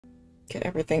Get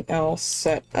everything else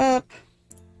set up.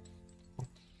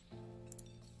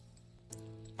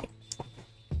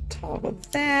 Top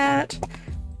of that.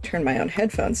 Turn my own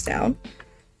headphones down.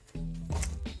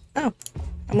 Oh,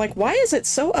 I'm like, why is it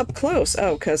so up close?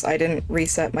 Oh, because I didn't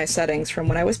reset my settings from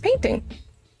when I was painting.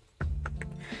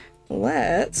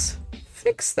 Let's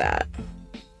fix that.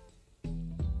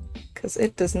 Because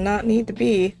it does not need to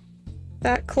be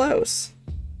that close.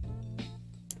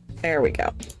 There we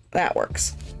go. That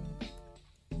works.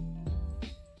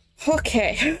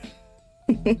 Okay.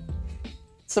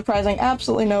 Surprising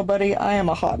absolutely nobody, I am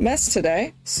a hot mess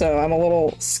today, so I'm a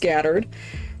little scattered.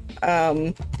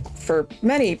 For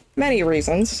many, many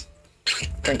reasons.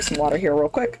 Drink some water here real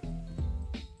quick.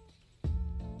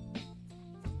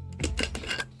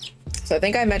 So I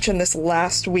think I mentioned this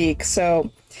last week,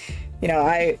 so, you know,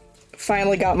 I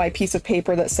finally got my piece of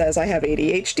paper that says I have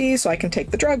ADHD, so I can take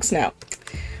the drugs now.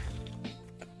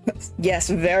 Yes,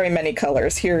 very many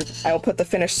colors. Here, I'll put the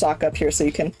finished sock up here so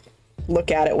you can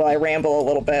look at it while I ramble a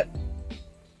little bit.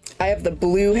 I have the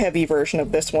blue heavy version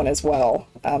of this one as well,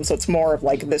 so it's more of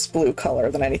like this blue color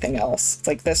than anything else. It's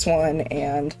like this one,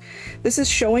 and this is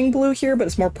showing blue here, but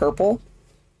it's more purple.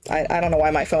 I don't know why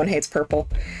my phone hates purple.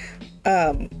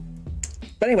 But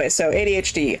anyway, so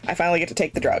ADHD, I finally get to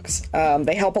take the drugs.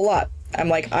 They help a lot. I'm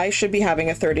like, I should be having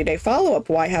a 30-day follow-up.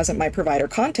 Why hasn't my provider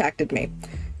contacted me?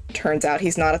 Turns out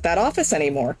he's not at that office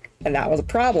anymore, and that was a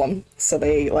problem. So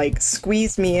they like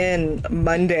squeezed me in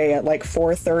Monday at like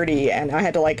 4:30, and I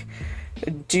had to like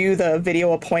do the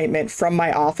video appointment from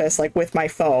my office, like with my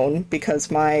phone, because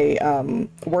my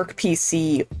work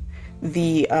PC,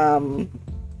 the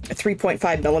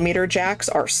 3.5mm jacks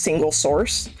are single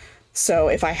source. So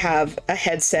if I have a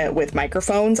headset with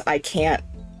microphones, I can't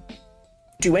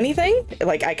do anything.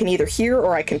 Like I can either hear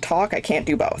or I can talk. I can't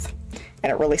do both,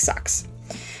 and it really sucks.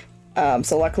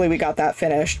 So luckily we got that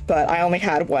finished, but I only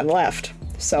had one left.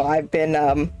 So I've been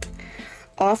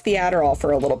off the Adderall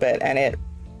for a little bit, and it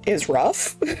is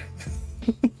rough.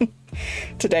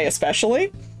 Today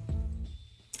especially.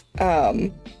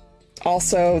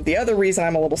 Also, the other reason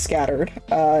I'm a little scattered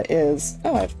is...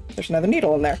 Oh, there's another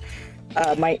needle in there.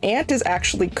 My aunt is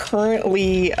actually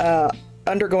currently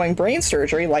undergoing brain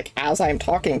surgery, like as I'm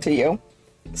talking to you.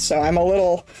 So I'm a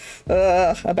little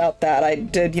about that. I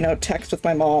did, you know, text with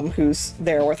my mom, who's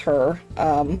there with her,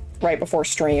 right before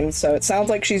stream. So it sounds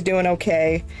like she's doing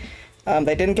okay.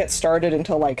 They didn't get started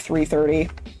until like 3:30,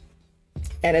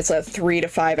 and it's a 3 to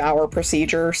 5 hour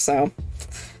procedure. So,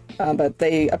 but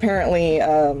they apparently,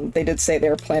 they did say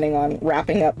they're planning on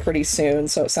wrapping up pretty soon.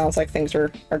 So it sounds like things are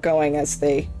going as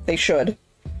they should.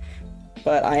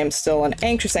 But I am still an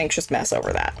anxious mess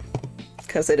over that,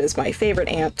 because it is my favorite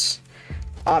aunt.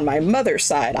 On my mother's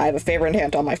side. I have a favorite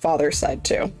aunt on my father's side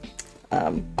too.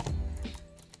 But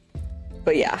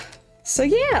yeah. So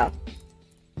yeah.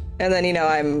 And then, you know,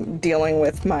 I'm dealing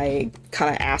with my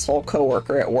kind of asshole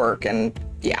coworker at work, and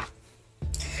yeah.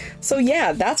 So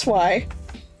yeah, that's why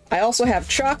I also have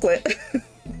chocolate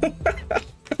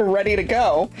ready to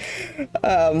go.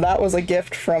 That was a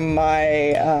gift from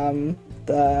my,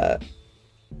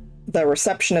 the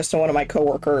receptionist and one of my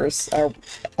coworkers are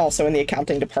also in the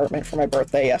accounting department for my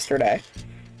birthday yesterday.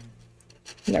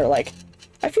 And they're like,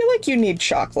 I feel like you need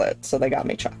chocolate. So they got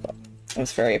me chocolate. It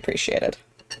was very appreciated.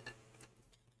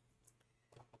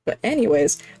 But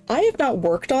anyways, I have not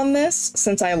worked on this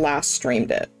since I last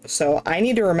streamed it. So I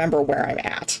need to remember where I'm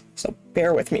at. So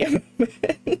bear with me a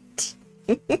moment.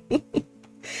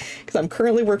 Because I'm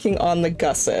currently working on the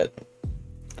gusset.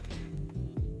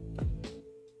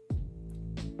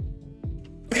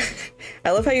 I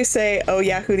love how you say, oh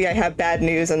yeah, Hootie, I have bad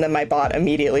news, and then my bot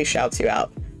immediately shouts you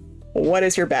out. What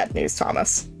is your bad news,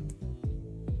 Thomas?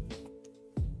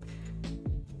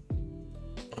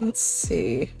 Let's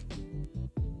see.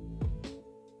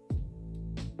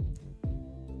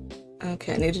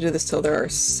 Okay, I need to do this till there are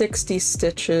 60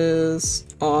 stitches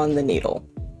on the needle.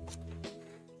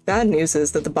 Bad news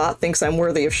is that the bot thinks I'm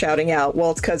worthy of shouting out. Well,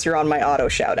 it's because you're on my auto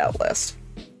shout out list.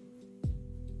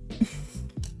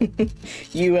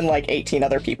 You and like 18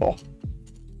 other people.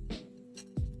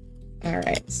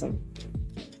 Alright, so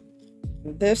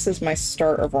this is my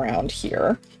start of round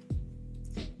here.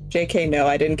 JK, no,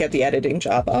 I didn't get the editing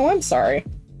job. Oh, I'm sorry.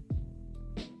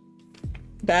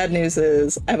 Bad news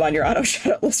is I'm on your auto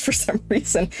shout list for some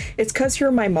reason. It's because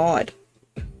you're my mod.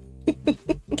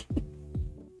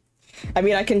 I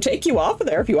mean, I can take you off of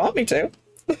there if you want me to.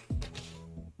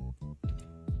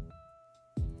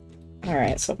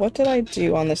 Alright, so what did I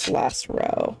do on this last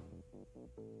row?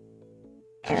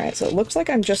 Alright, so it looks like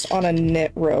I'm just on a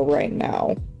knit row right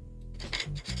now.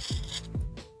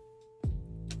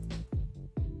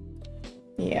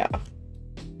 Yeah.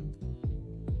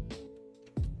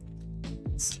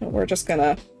 So we're just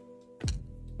gonna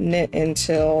knit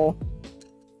until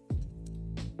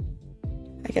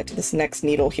I get to this next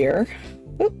needle here.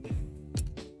 Oop.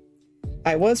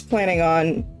 I was planning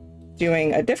on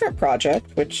doing a different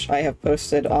project, which I have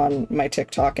posted on my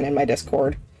TikTok and in my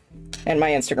Discord and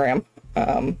my Instagram,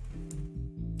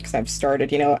 because I've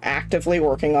started, you know, actively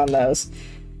working on those.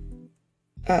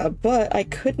 But I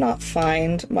could not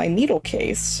find my needle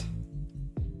case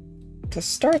to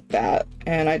start that,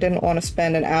 and I didn't want to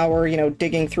spend an hour, you know,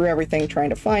 digging through everything trying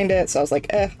to find it, so I was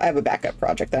like, I have a backup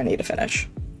project that I need to finish.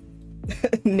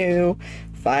 No,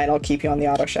 fine, I'll keep you on the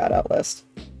auto shout out list.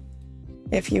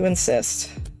 If you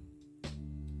insist.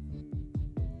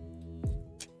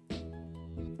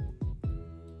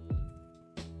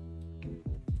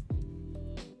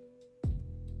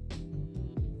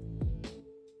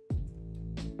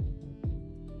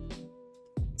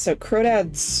 So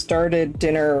Crodad started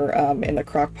dinner in the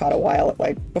crock pot a while,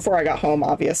 like before I got home,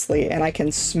 obviously, and I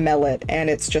can smell it,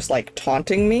 and it's just like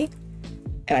taunting me,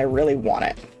 and I really want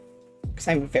it because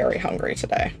I'm very hungry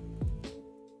today.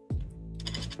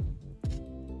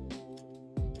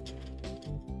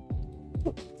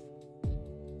 All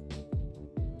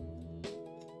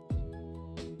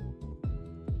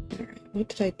right, what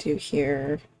did I do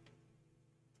here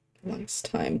last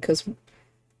time? Because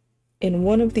in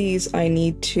one of these, I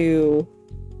need to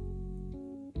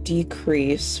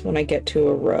decrease when I get to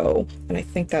a row, and I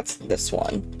think that's this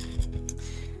one.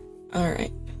 All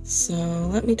right, so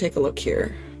let me take a look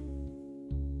here.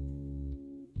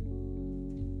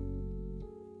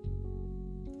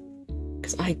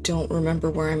 Because I don't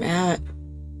remember where I'm at.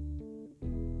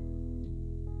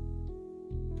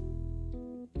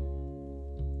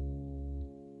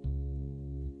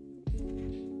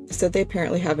 Said they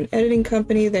apparently have an editing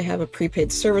company they have a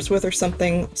prepaid service with or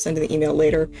something. I'll send you the email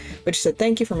later. But she said,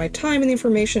 thank you for my time and the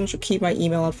information. She'll keep my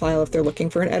email on file if they're looking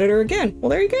for an editor again. Well,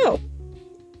 there you go.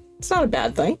 It's not a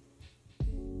bad thing.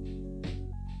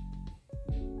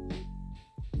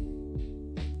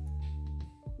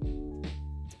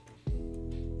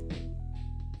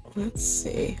 Let's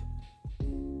see.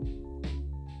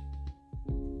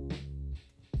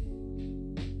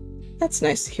 That's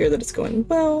nice to hear that it's going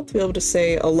well, to be able to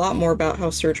say a lot more about how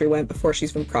surgery went before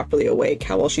she's been properly awake,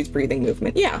 how well she's breathing,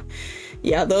 movement. Yeah,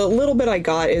 the little bit I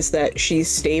got is that she's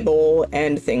stable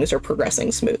and things are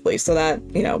progressing smoothly, so that,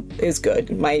 you know, is good.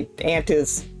 My aunt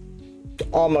is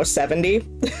almost 70.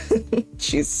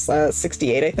 She's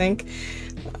 68, I think.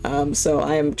 So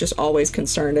I am just always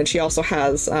concerned, and she also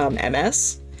has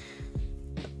MS,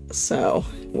 so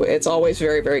it's always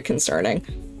very, very concerning.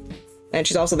 And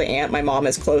she's also the aunt my mom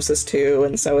is closest to,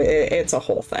 and so it's a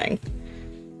whole thing.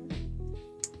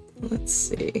 Let's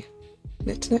see.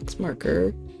 Knit to next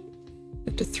marker.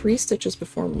 Knit to 3 stitches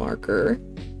before marker.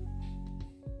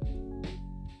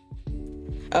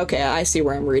 Okay, I see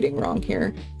where I'm reading wrong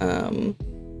here.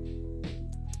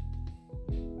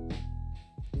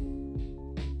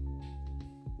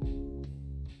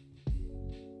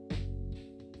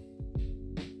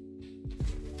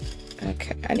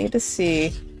 Okay, I need to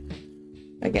see.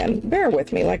 Again, bear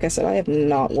with me. Like I said, I have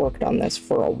not worked on this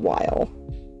for a while.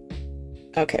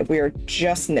 Okay, we are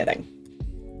just knitting.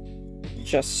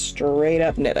 Just straight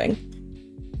up knitting.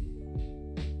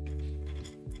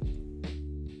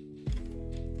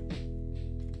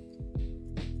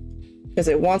 Because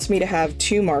it wants me to have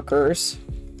 2 markers.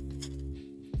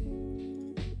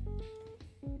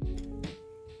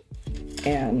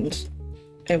 And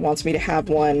it wants me to have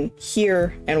one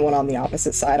here and one on the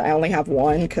opposite side. I only have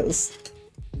one because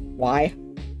why?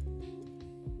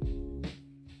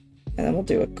 And then we'll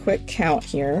do a quick count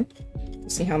here.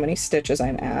 See how many stitches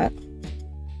I'm at.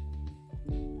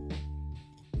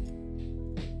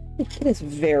 It is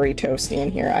very toasty in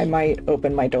here. I might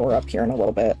open my door up here in a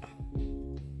little bit.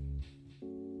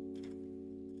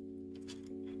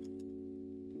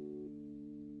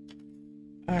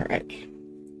 All right.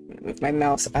 I'm gonna move my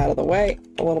mouse out of the way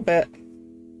a little bit.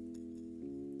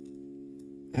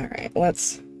 All right,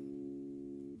 let's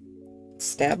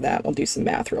stab that. We'll do some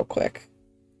math real quick.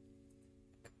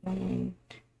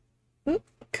 Oop,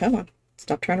 come on.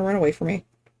 Stop trying to run away from me.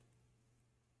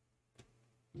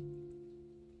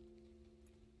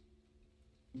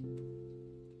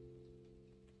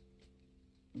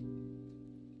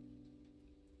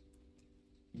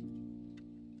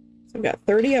 So we've got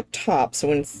 30 up top,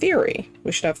 so in theory,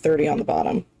 we should have 30 on the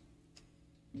bottom.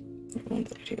 1,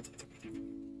 2, 3.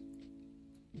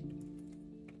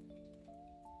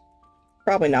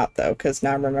 Probably not, though, because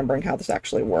now I'm remembering how this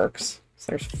actually works.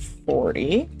 So there's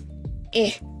 40.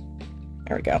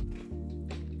 There we go.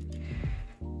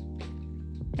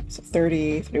 So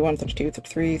 30, 31, 32,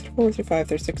 33, 34, 35,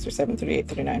 36, 37, 38,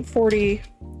 39, 40.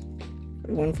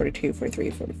 41, 42, 43,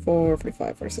 44,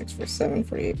 45, 46, 47,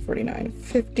 48, 49,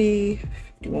 50,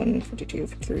 51, 52,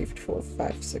 53, 54,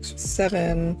 55, 56,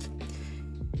 57,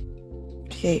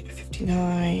 58,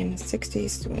 59, 60,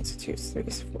 61, 62, 63,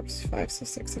 64, 65,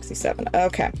 66, 67.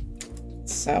 Okay,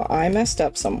 so I messed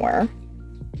up somewhere.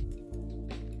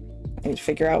 I need to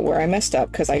figure out where I messed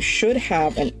up because I should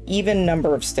have an even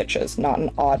number of stitches, not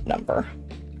an odd number.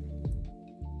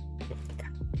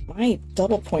 My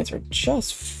double points are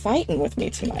just fighting with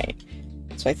me tonight.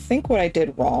 So I think what I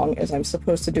did wrong is I'm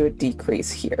supposed to do a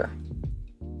decrease here.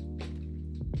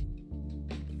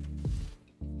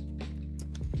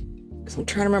 Because I'm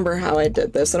trying to remember how I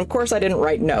did this. And of course I didn't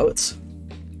write notes.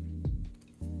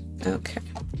 Okay.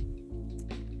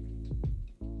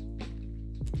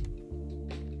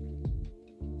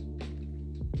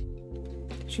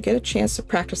 Did you get a chance to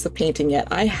practice the painting yet?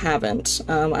 I haven't.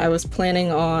 I was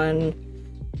planning on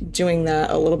doing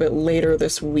that a little bit later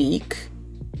this week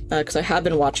because I have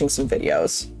been watching some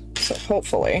videos, so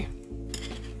hopefully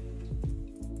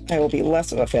I will be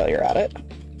less of a failure at it.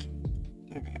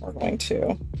 All right, we're going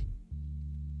to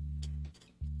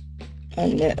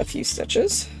unknit a few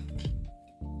stitches.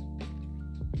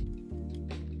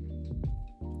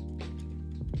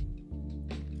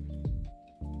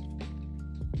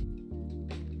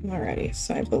 Alrighty,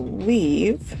 so I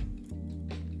believe,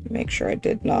 make sure I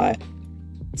did not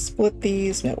split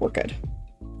these. No, we're good.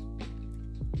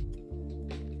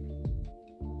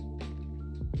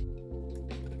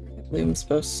 I believe I'm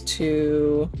supposed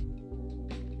to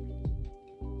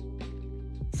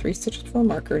 3 stitches for a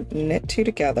marker, knit 2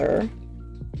 together,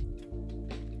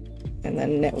 and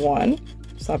then knit 1.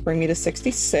 So that'll bring me to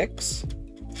 66.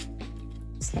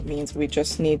 So that means we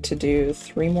just need to do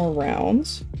 3 more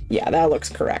rounds. Yeah, that looks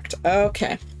correct.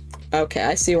 Okay. Okay,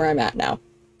 I see where I'm at now.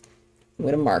 I'm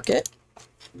gonna mark it.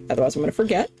 Otherwise, I'm going to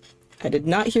forget. I did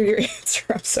not hear your answer.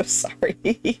 I'm so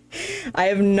sorry. I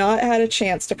have not had a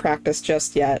chance to practice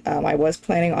just yet. I was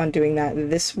planning on doing that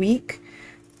this week.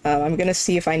 I'm going to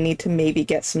see if I need to maybe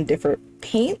get some different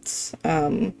paints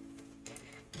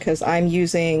because I'm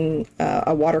using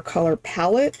a watercolor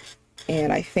palette,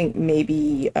 and I think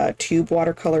maybe tube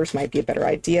watercolors might be a better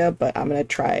idea, but I'm going to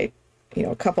try, you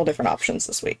know, a couple different options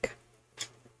this week.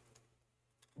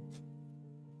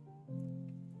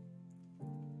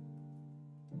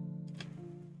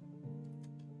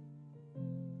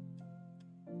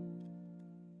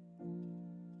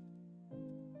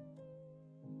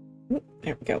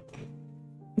 There we go.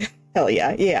 Hell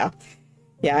yeah, yeah.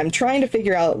 Yeah, I'm trying to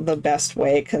figure out the best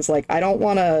way, because, like, I don't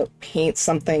want to paint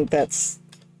something that's,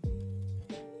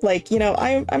 like, you know,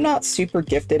 I'm not super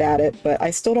gifted at it, but I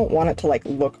still don't want it to, like,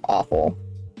 look awful.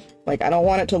 Like, I don't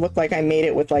want it to look like I made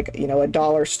it with, like, you know, a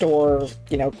dollar store,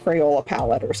 you know, Crayola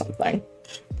palette or something.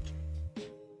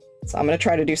 So I'm going to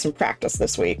try to do some practice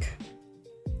this week.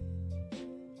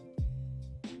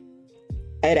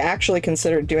 I had actually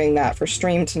considered doing that for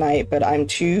stream tonight, but I'm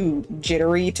too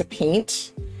jittery to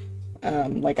paint.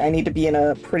 Like, I need to be in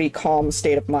a pretty calm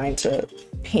state of mind to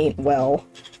paint well.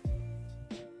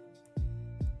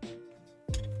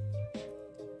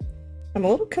 I'm a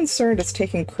little concerned it's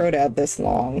taking Crodad this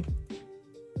long.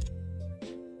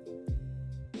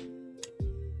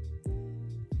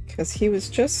 Because he was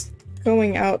just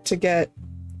going out to get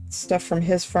stuff from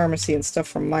his pharmacy and stuff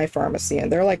from my pharmacy,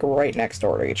 and they're like right next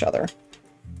door to each other.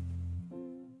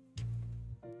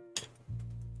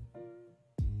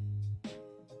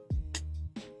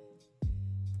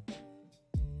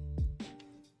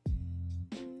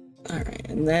 Alright,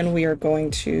 and then we are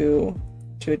going to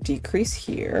do a decrease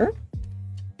here.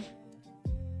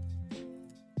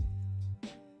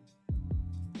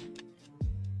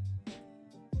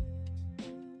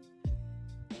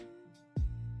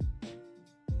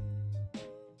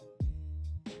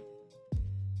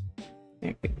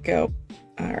 There we go.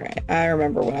 Alright, I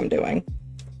remember what I'm doing.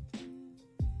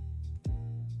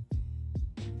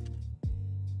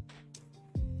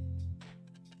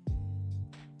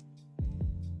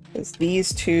 Because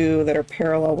these two that are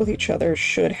parallel with each other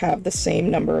should have the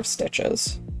same number of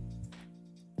stitches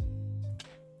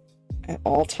at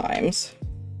all times.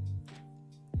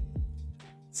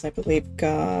 So I believe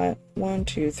got 1,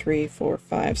 2, 3, 4,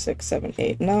 5, 6, 7,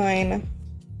 8, 9.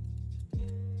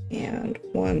 And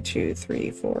 1, 2, 3,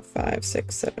 4, 5,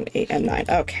 6, 7, 8, and 9.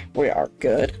 Okay, we are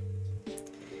good.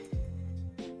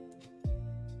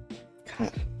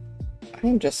 God,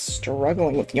 I'm just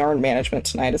struggling with yarn management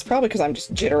tonight. It's probably because I'm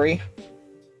just jittery.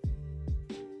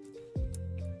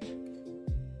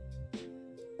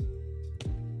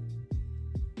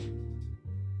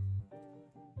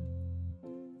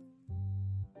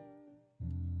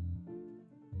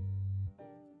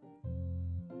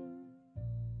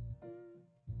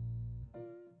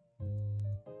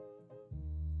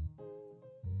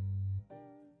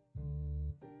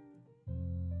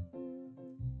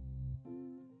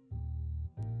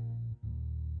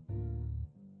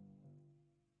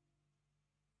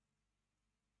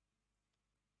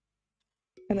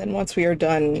 And then once we are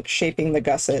done shaping the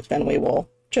gusset, then we will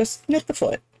just knit the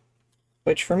foot,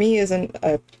 which for me isn't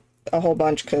a whole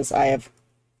bunch because I have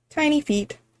tiny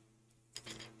feet.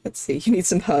 Let's see, you need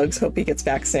some hugs. Hope he gets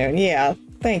back soon. Yeah,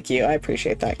 thank you. I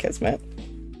appreciate that, Kismet.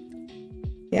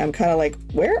 Yeah, I'm kind of like,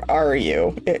 where are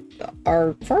you?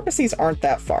 Our pharmacies aren't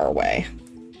that far away.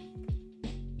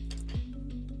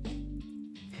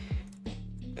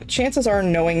 Chances are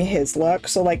knowing his luck,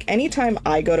 so like anytime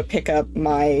I go to pick up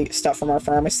my stuff from our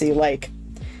pharmacy, like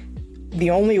the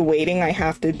only waiting I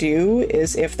have to do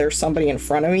is if there's somebody in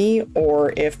front of me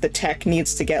or if the tech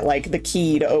needs to get like the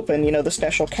key to open, you know, the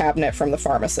special cabinet from the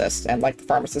pharmacist and like the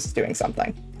pharmacist is doing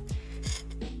something.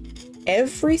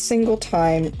 Every single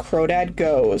time Crawdad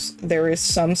goes, there is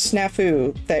some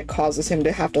snafu that causes him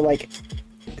to have to like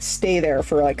stay there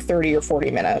for like 30 or 40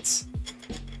 minutes.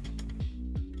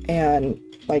 And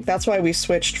like, that's why we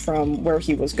switched from where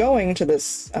he was going to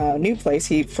this new place.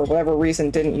 He, for whatever reason,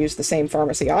 didn't use the same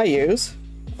pharmacy I use,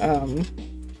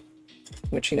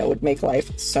 which, you know, would make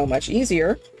life so much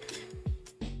easier.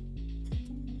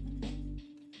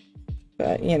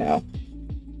 But, you know,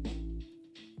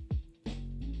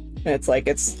 it's like,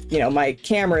 it's, you know, my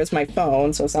camera is my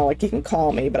phone, so it's not like he can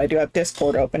call me, but I do have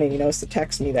Discord open and he knows to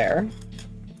text me there.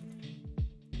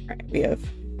 All right, we have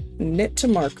knit to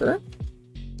marker.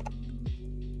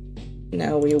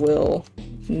 Now we will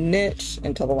knit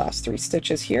until the last 3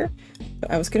 stitches here. But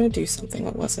I was going to do something.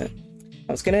 What was it?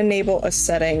 I was going to enable a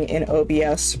setting in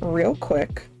OBS real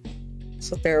quick.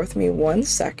 So bear with me 1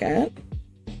 second.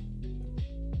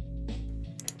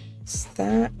 Is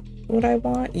that what I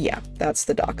want? Yeah, that's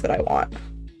the dock that I want.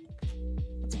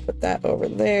 Let's put that over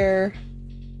there.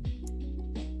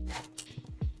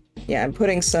 Yeah, I'm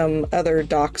putting some other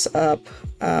docks up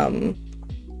so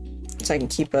I can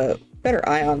keep a better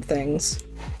eye on things.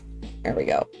 There we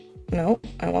go. No,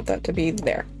 I want that to be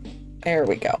there. There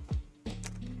we go.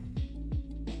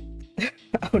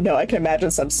 Oh no, I can imagine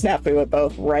some snafu with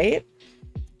both, right?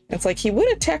 It's like, he would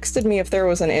have texted me if there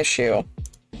was an issue.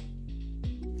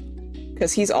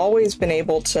 Because he's always been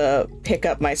able to pick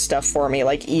up my stuff for me,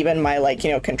 like even my, like,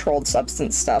 you know, controlled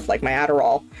substance stuff, like my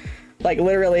Adderall. Like,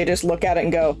 literally just look at it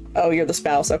and go, oh, you're the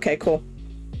spouse. Okay, cool.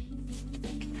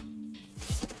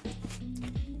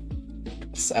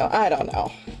 So, I don't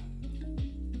know.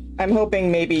 I'm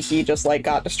hoping maybe he just, like,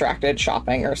 got distracted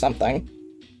shopping or something.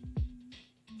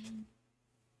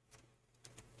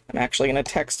 I'm actually going to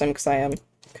text him because I am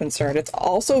concerned. It's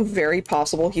also very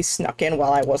possible he snuck in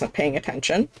while I wasn't paying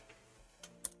attention.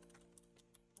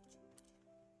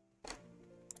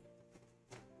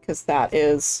 Because that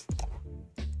is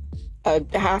a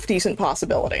half-decent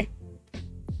possibility.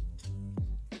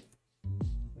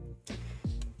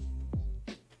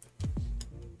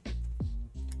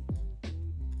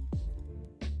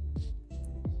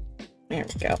 There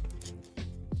we go.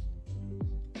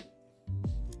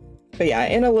 But yeah,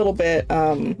 in a little bit,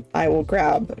 I will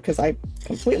grab, because I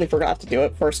completely forgot to do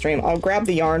it for stream, I'll grab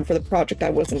the yarn for the project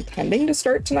I was intending to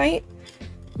start tonight,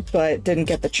 but didn't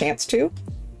get the chance to.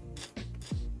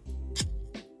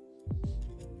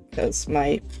 Because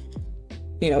my,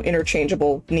 you know,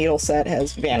 interchangeable needle set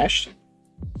has vanished.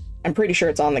 I'm pretty sure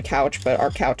it's on the couch, but our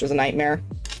couch is a nightmare.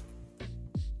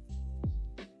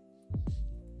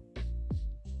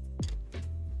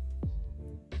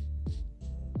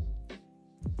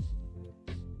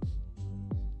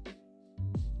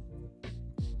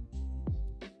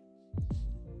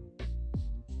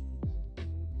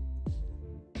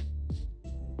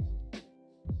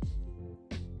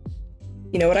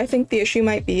 You know what I think the issue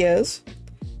might be is?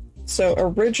 So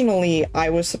originally I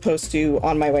was supposed to,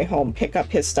 on my way home, pick up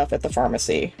his stuff at the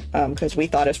pharmacy, because we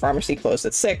thought his pharmacy closed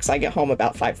at 6. I get home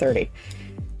about 5:30.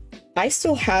 I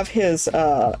still have his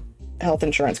health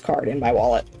insurance card in my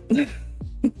wallet.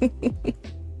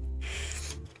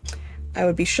 I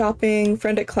would be shopping.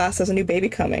 Friend at class has a new baby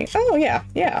coming. Oh yeah,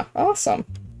 yeah, awesome.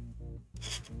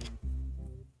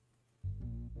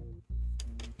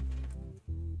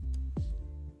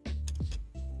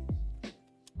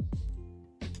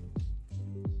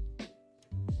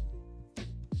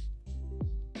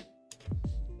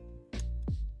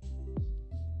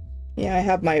 Yeah, I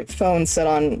have my phone set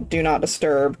on Do Not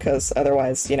Disturb, because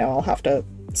otherwise, you know, I'll have to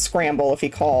scramble if he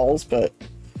calls, but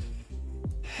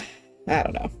I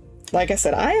don't know. Like I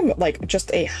said, I am, like,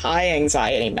 just a high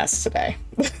anxiety mess today.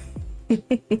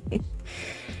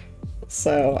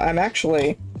 So I'm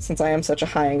actually, since I am such a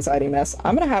high anxiety mess,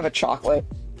 I'm gonna have a chocolate.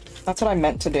 That's what I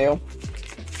meant to do.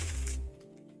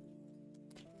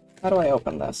 How do I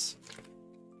open this?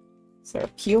 Is there a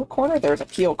peel corner? There's a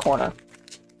peel corner.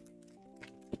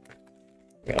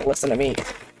 You're gonna listen to me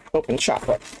open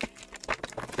chocolate.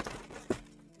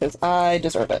 because I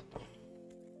deserve it.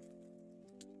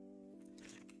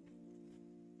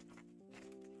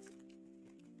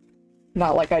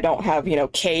 Not like I don't have, you know,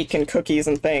 cake and cookies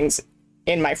and things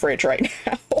in my fridge right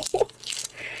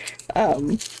now.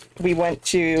 We went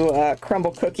to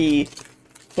Crumble Cookie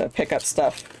to pick up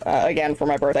stuff, again, for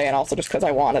my birthday, and also just because I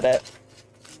wanted it.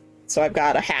 So I've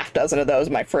got a half dozen of those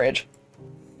in my fridge.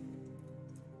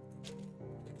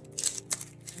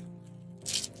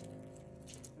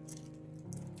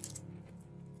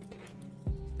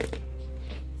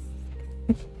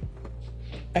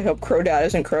 I hope Crowdad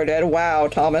isn't Crowdad. Wow,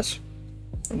 Thomas.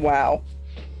 Wow.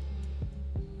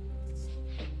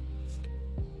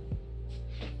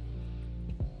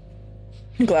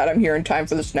 I'm glad I'm here in time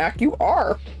for the snack. You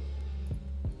are.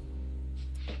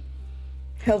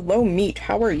 Hello, Meat.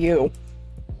 How are you?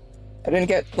 I didn't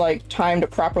get, like, time to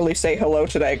properly say hello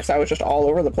today because I was just all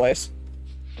over the place.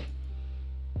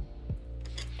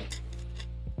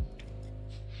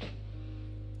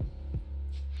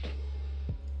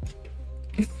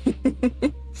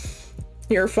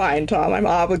 You're fine, Tom. I'm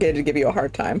obligated to give you a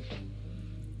hard time.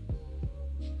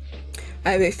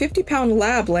 I have a 50-pound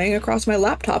lab laying across my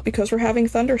laptop because we're having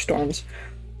thunderstorms.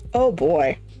 Oh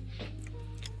boy.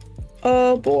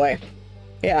 Oh boy.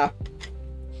 Yeah.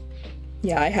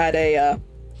 Yeah, I had a,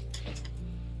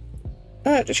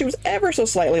 she was ever so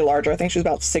slightly larger. I think she was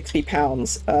about 60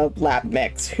 pounds, lab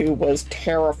mix, who was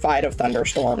terrified of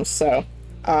thunderstorms. So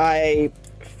I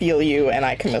feel you and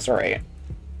I commiserate.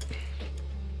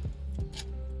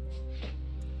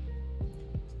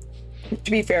 To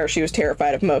be fair, she was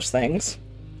terrified of most things.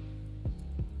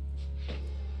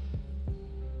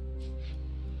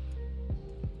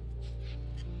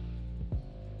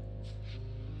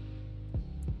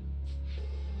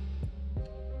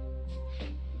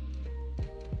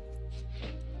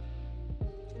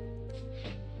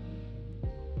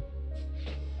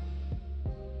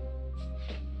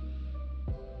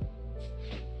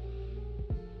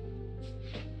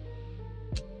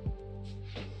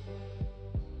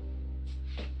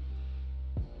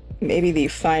 Maybe the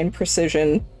fine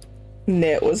precision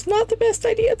knit was not the best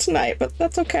idea tonight, but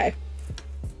that's okay.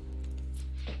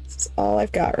 This is all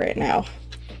I've got right now.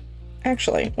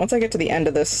 Actually, once I get to the end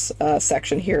of this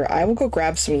section here, I will go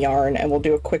grab some yarn and we'll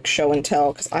do a quick show and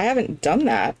tell, because I haven't done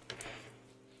that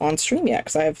on stream yet,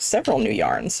 because I have several new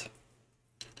yarns.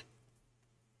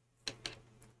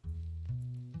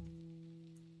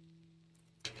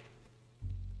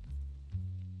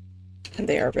 And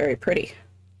they are very pretty.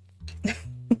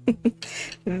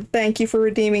 Thank you for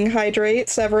redeeming Hydrate,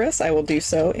 Severus. I will do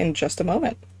so in just a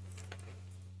moment.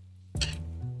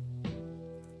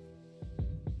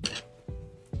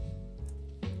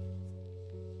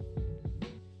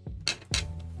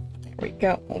 There we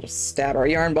go. We'll just stab our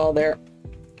yarn ball there.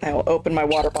 I will open my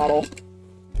water bottle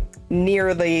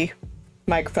near the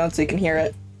microphone so you can hear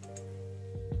it.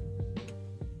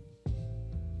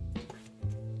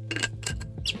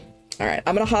 All right,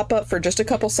 I'm gonna hop up for just a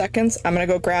couple seconds. I'm gonna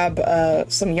go grab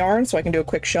some yarn so I can do a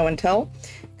quick show and tell,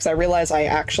 because I realize I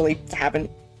actually haven't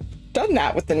done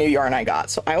that with the new yarn I got.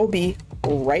 So I will be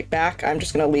right back. I'm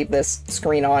just gonna leave this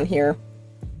screen on here.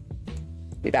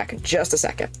 Be back in just a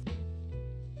second.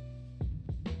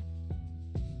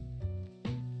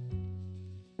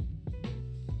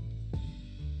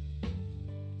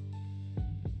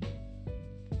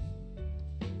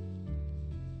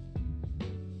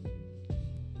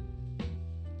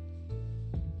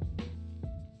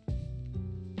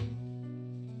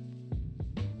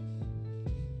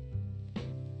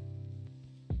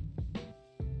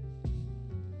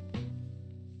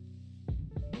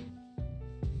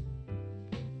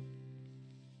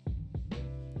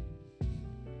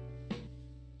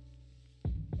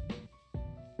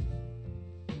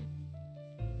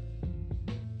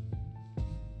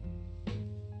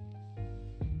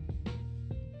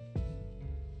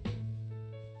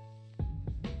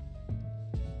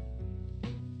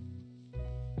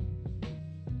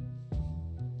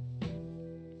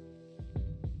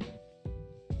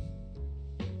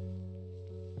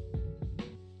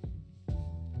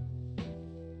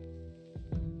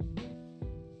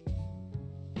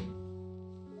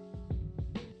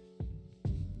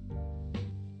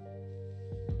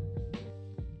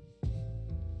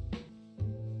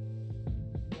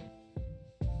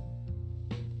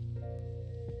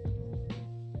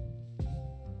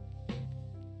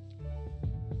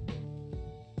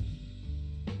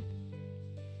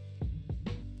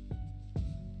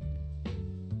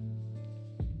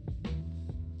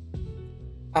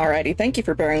 Alrighty, thank you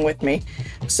for bearing with me.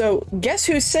 So, guess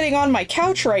who's sitting on my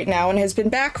couch right now and has been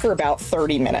back for about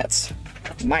 30 minutes?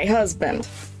 My husband.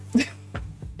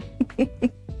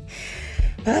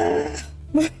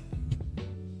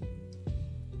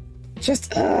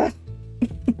 Just,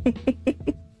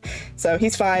 So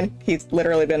he's fine. He's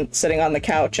literally been sitting on the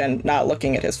couch and not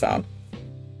looking at his phone.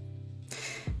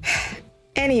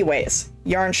 Anyways,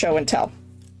 yarn show and tell.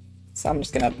 So I'm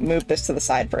just gonna move this to the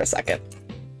side for a second.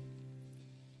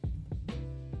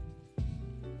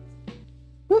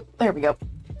 Whoop, there we go.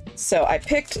 So I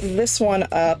picked this one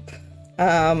up,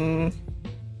 oh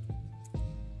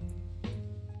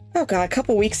god, a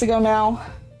couple weeks ago now.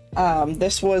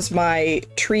 This was my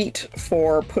treat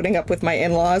for putting up with my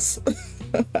in-laws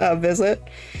visit.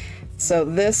 So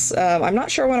this, I'm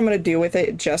not sure what I'm going to do with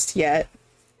it just yet.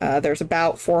 There's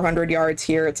about 400 yards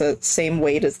here. It's the same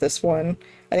weight as this one.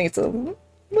 I think it's a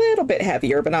little bit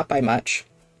heavier, but not by much.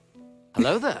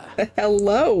 Hello there.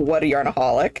 Hello, What a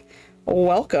Yarnaholic.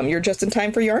 Welcome. You're just in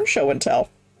time for yarn show and tell.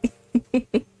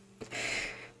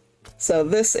 So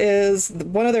this is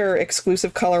one of their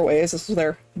exclusive colorways. This is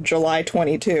their July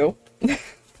 22.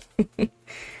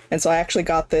 And so I actually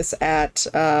got this at,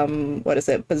 what is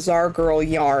it? Bizarre Girl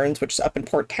Yarns, which is up in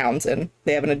Port Townsend.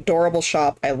 They have an adorable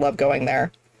shop. I love going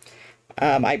there.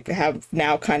 I have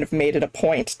now kind of made it a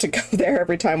point to go there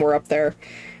every time we're up there.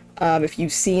 If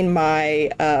you've seen my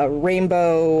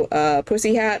rainbow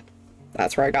pussy hat,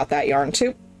 that's where I got that yarn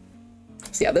too.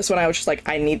 So yeah, this one I was just like,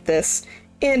 I need this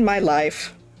in my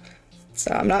life.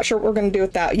 So I'm not sure what we're going to do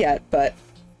with that yet, but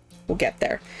we'll get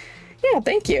there. Yeah,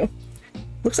 thank you.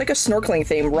 Looks like a snorkeling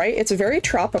theme, right? It's very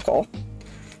tropical.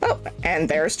 Oh, and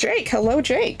there's Jake. Hello,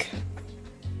 Jake.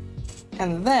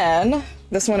 And then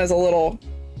this one is a little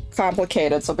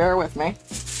complicated, so bear with me.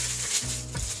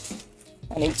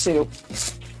 I need to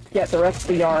get the rest of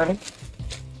the yarn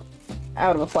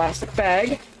out of a plastic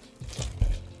bag.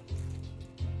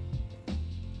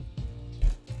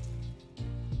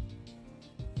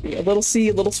 A little sea,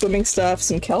 a little swimming stuff,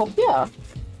 some kelp, yeah.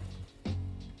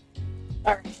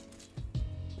 Alright.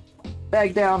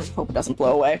 Bag down, hope it doesn't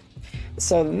blow away.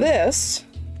 So this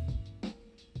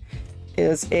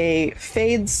is a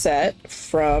fade set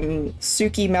from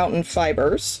Suki Mountain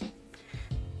Fibers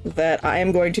that I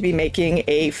am going to be making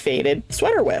a faded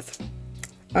sweater with.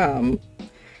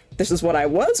 This is what I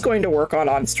was going to work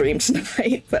on stream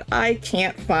tonight, but I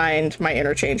can't find my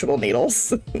interchangeable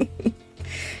needles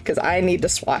because I need to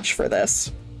swatch for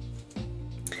this.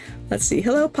 Let's see.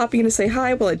 Hello, popping in to say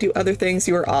hi while I do other things.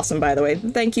 You are awesome, by the way.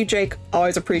 Thank you, Jake.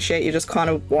 Always appreciate you just kind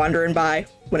of wandering by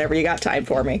whenever you got time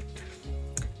for me.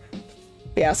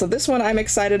 Yeah, so this one I'm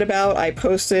excited about. I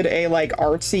posted a like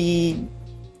artsy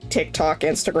TikTok,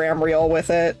 Instagram reel with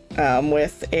it,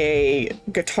 with a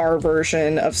guitar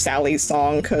version of Sally's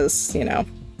song because, you know,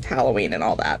 Halloween and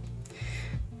all that.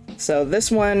 So this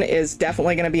one is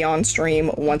definitely going to be on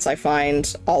stream once I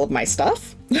find all of my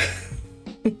stuff.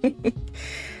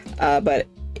 But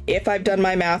if I've done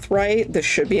my math right, this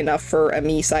should be enough for a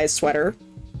me-sized sweater.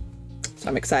 So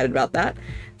I'm excited about that.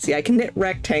 See, I can knit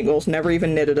rectangles, never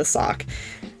even knitted a sock.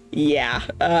 Yeah,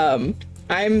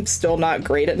 I'm still not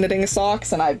great at knitting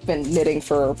socks, and I've been knitting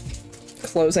for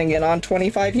closing in on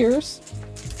 25 years.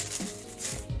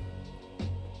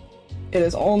 It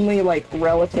is only like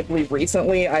relatively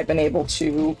recently I've been able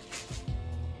to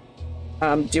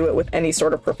do it with any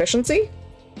sort of proficiency.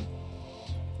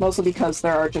 Mostly because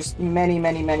there are just many,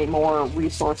 many, many more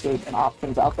resources and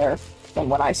options out there than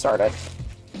when I started.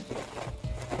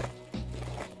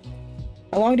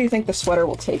 How long do you think the sweater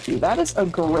will take you? That is a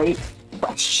great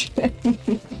question.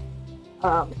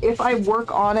 If I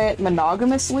work on it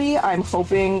monogamously, I'm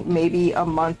hoping maybe a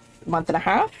month, month and a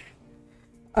half.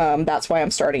 That's why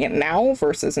I'm starting it now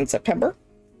versus in September.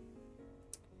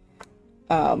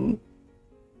 You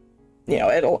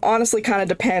know, it'll honestly kind of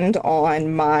depend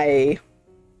on my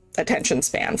attention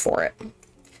span for it.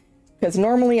 Because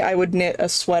normally I would knit a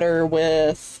sweater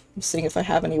with, I'm seeing if I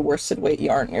have any worsted weight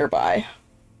yarn nearby.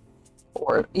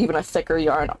 Or even a thicker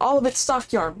yarn. All of it's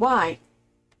sock yarn. Why?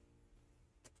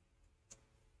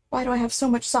 Why do I have so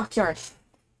much sock yarn?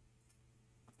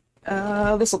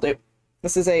 This'll do.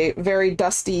 This is a very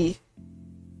dusty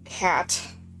hat.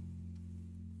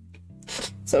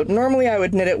 So normally I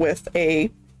would knit it with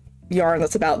a yarn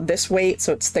that's about this weight,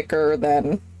 so it's thicker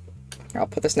than, I'll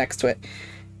put this next to it.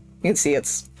 You can see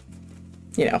it's,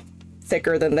 you know,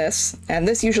 thicker than this. And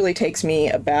this usually takes me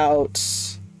about,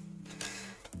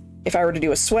 if I were to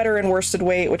do a sweater in worsted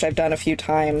weight, which I've done a few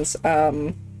times,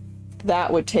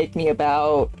 that would take me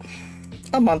about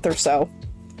a month or so.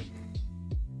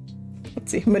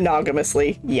 Let's see,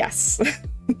 monogamously, yes.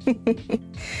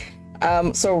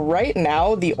 So right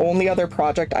now, the only other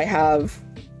project I have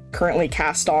currently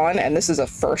cast on, and this is a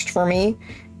first for me,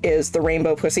 is the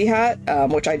rainbow pussy hat,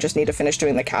 which I just need to finish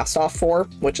doing the cast off for,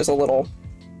 which is a little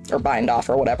or bind off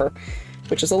or whatever,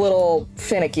 which is a little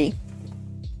finicky.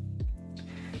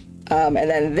 And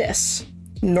then this.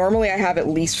 Normally I have at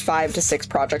least 5 to 6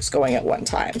 projects going at one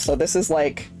time, so this is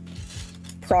like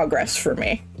progress for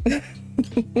me.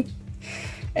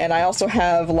 And I also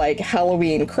have like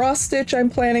Halloween cross stitch I'm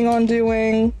planning on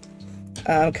doing,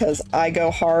 because I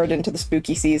go hard into the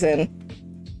spooky season.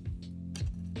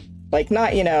 Like,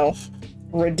 not, you know,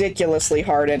 ridiculously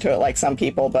hard into it like some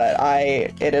people, but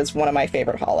it is one of my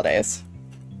favorite holidays.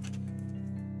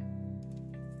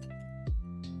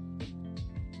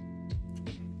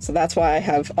 So that's why I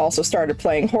have also started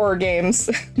playing horror games.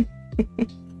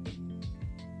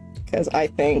 Because I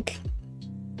think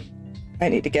I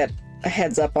need to get a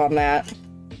heads up on that.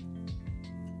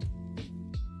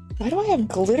 Why do I have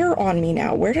glitter on me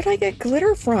now? Where did I get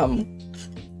glitter from?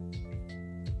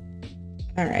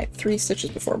 Alright, 3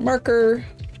 stitches before marker.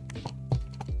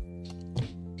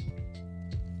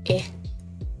 Let's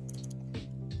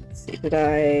see, did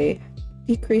I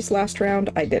decrease last round?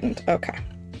 I didn't. Okay.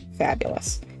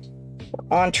 Fabulous.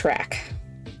 We're on track.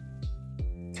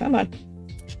 Come on.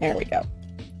 There we go.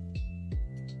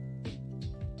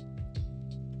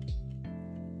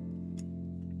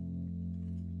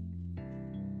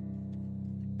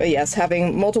 But yes,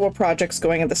 having multiple projects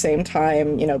going at the same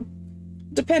time, you know,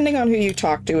 depending on who you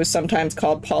talk to, is sometimes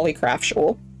called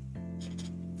polycraftual.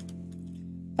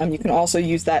 You can also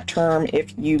use that term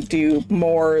if you do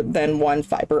more than one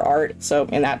fiber art. So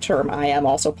in that term, I am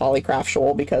also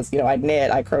polycraftual because, you know, I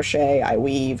knit, I crochet, I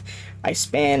weave, I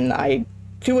spin, I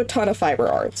do a ton of fiber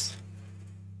arts.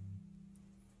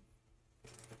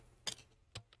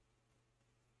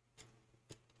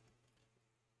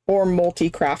 Or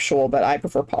multi-craftual, but I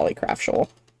prefer polycraftual.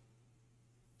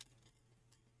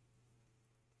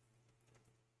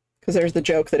 Because there's the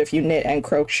joke that if you knit and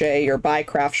crochet, you're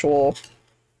bicraftual,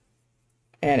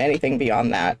 and anything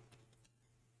beyond that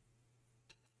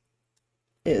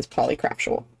is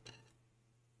polycraftual.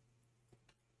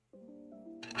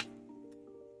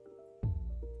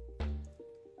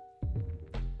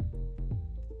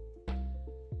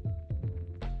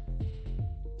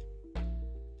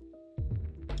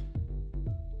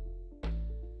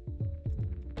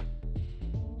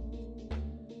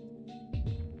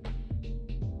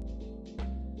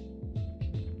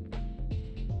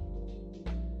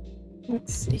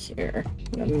 Let's see here.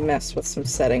 I'm gonna mess with some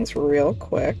settings real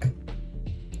quick.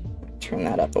 Turn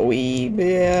that up a wee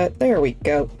bit. There we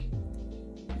go.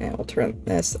 And we'll turn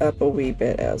this up a wee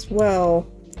bit as well.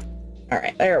 All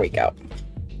right, there we go.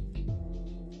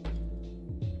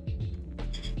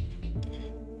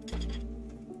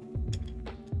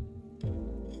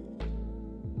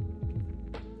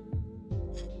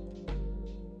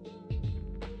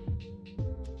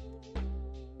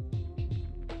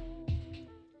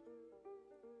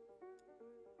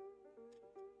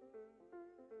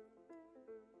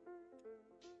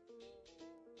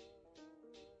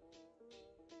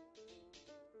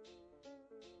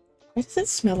 Why does it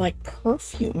smell like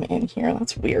perfume in here?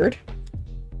 That's weird.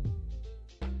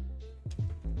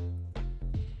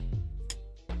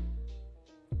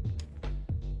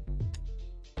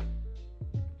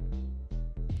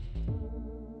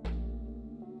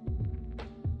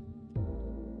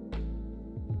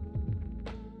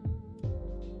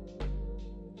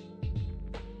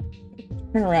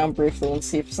 Turn around briefly and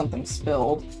see if something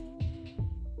spilled.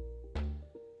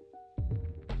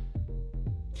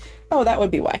 Oh, that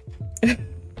would be why.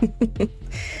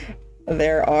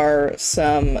 There are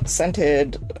some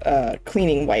scented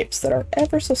cleaning wipes that are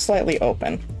ever so slightly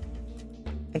open.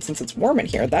 And since it's warm in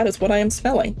here, that is what I am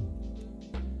smelling.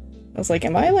 I was like,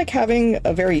 am I like having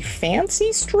a very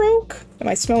fancy stroke? Am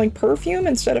I smelling perfume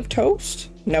instead of toast?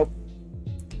 Nope.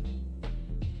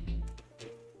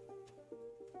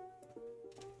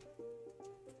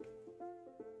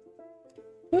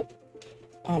 Oop.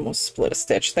 Almost split a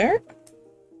stitch there.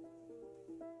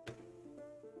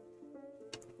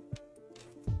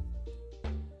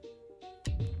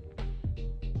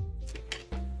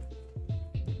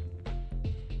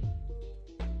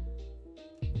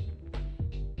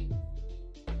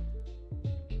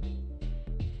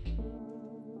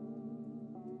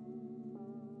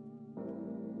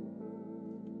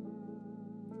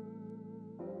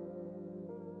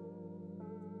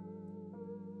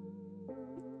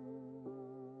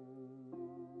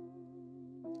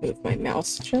 Move my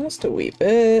mouse just a wee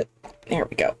bit. There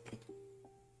we go.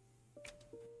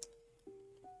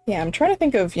 Yeah, I'm trying to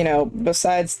think of, you know,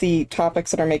 besides the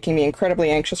topics that are making me incredibly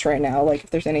anxious right now, like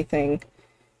if there's anything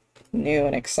new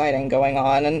and exciting going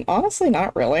on, and honestly,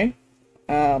 not really.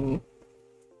 You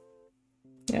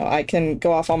know, I can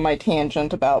go off on my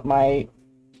tangent about my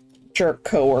jerk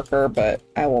coworker, but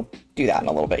I will do that in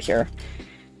a little bit here.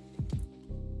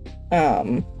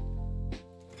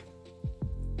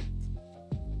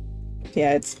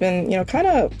 Yeah, it's been, you know, kind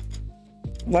of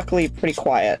luckily pretty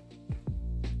quiet.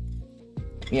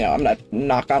 You know, I'm gonna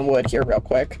knock on wood here real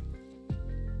quick.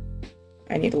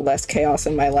 I need less chaos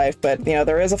in my life, but, you know,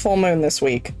 there is a full moon this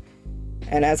week.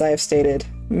 And as I have stated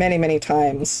many, many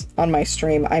times on my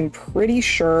stream, I'm pretty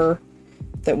sure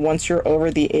that once you're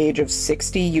over the age of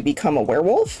 60, you become a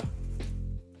werewolf.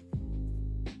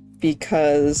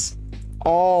 Because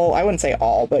I wouldn't say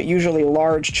all, but usually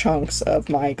large chunks of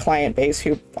my client base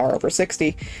who are over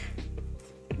 60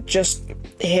 just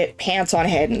hit pants on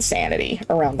head insanity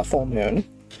around the full moon.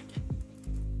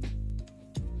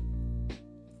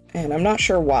 And I'm not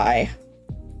sure why.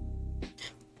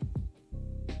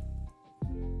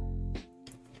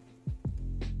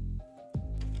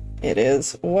 It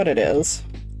is what it is.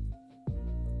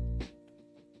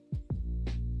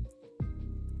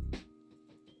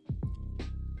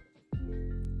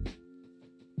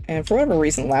 And for whatever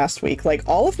reason last week, like,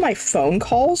 all of my phone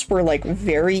calls were, like,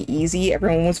 very easy.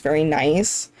 Everyone was very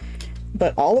nice.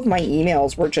 But all of my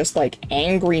emails were just, like,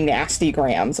 angry, nasty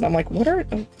grams. And I'm like,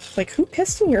 who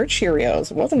pissed in your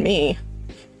Cheerios? It wasn't me.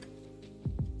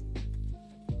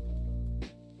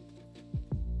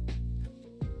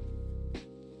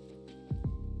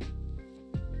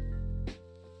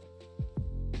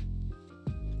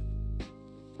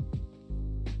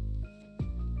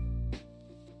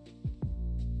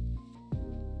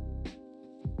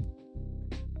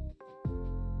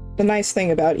 The nice thing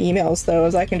about emails, though,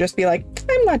 is I can just be like,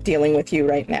 I'm not dealing with you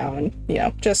right now, and, you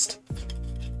know, just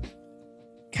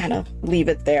kind of leave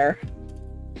it there.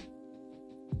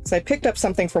 So I picked up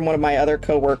something from one of my other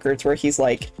coworkers where he's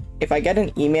like, if I get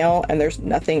an email and there's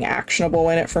nothing actionable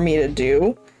in it for me to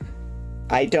do,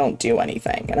 I don't do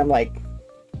anything. And I'm like,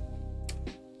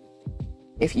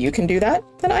 if you can do that,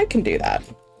 then I can do that.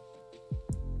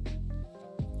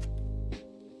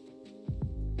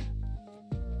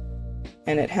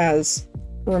 And it has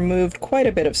removed quite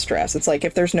a bit of stress. It's like,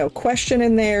 if there's no question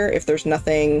in there, if there's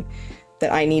nothing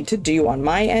that I need to do on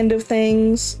my end of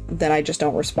things, then I just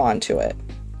don't respond to it.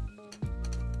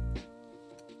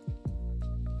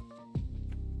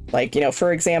 Like, you know,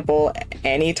 for example,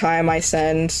 anytime I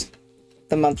send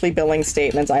the monthly billing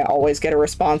statements, I always get a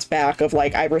response back of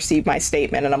like, I received my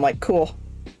statement, and I'm like, cool.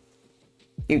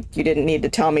 You didn't need to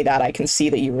tell me that. I can see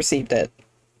that you received it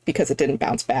because it didn't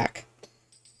bounce back.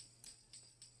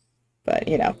 But,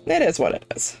 you know, it is what it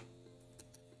is.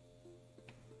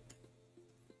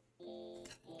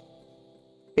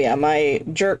 But yeah, my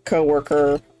jerk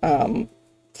coworker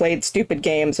played stupid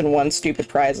games and won stupid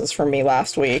prizes from me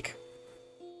last week.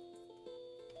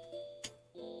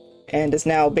 And is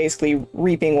now basically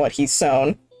reaping what he's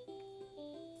sown.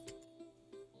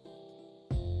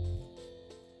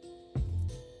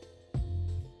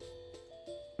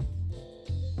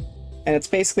 And it's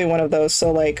basically one of those,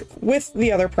 so like with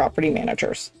the other property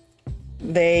managers,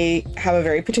 they have a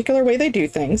very particular way they do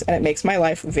things, and it makes my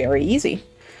life very easy.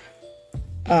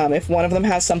 If one of them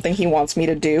has something he wants me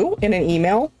to do in an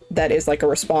email that is like a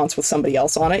response with somebody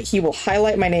else on it, he will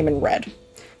highlight my name in red.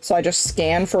 So I just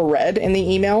scan for red in the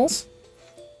emails,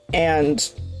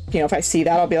 and, you know, if I see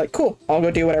that, I'll be like, cool, I'll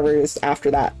go do whatever it is after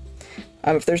that.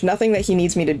 If there's nothing that he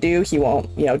needs me to do, he won't,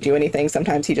 you know, do anything.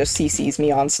 Sometimes he just CCs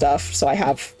me on stuff, so I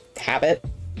have it.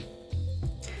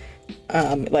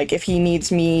 Like, if he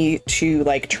needs me to,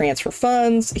 like, transfer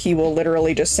funds, he will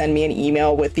literally just send me an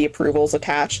email with the approvals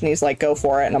attached, and he's like, go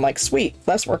for it. And I'm like, sweet,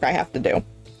 less work I have to do.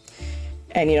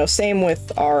 And, you know, same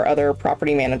with our other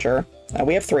property manager.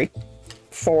 We have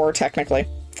four technically.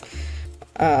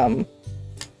 And,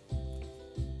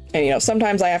 you know,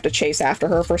 sometimes I have to chase after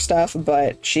her for stuff,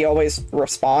 but she always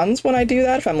responds when I do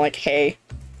that. If I'm like, hey,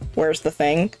 where's the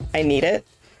thing? I need it.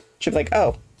 She'll be like,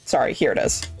 oh, sorry, here it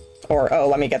is. Or, oh,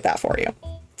 let me get that for you.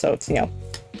 So it's, you know,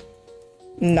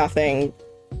 nothing.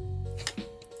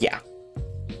 Yeah.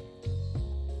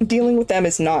 Dealing with them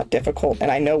is not difficult,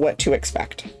 and I know what to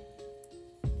expect.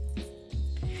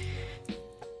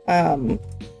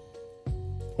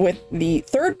 With the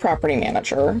third property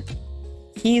manager,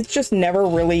 he's just never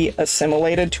really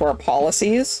assimilated to our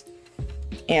policies.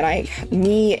 And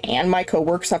me and my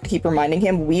coworkers have to keep reminding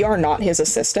him we are not his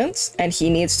assistants, and he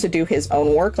needs to do his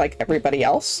own work like everybody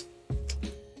else.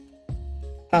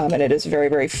 And it is very,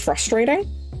 very frustrating.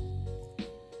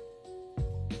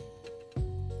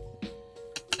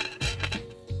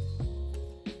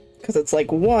 Because it's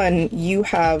like, one, you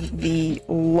have the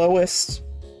lowest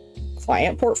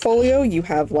client portfolio. You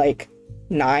have like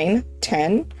 9,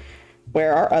 10,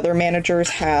 where our other managers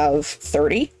have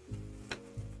 30.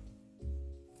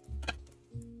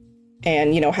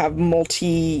 and, you know, have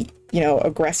multi, you know,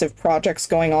 aggressive projects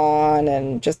going on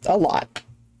and just a lot.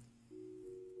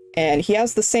 And he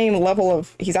has the same level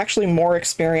of, he's actually more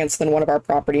experienced than one of our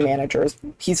property managers.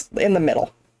 He's in the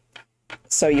middle.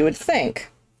 So you would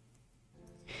think.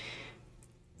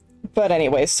 But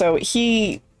anyway, so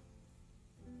he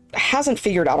hasn't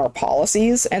figured out our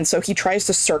policies, and so he tries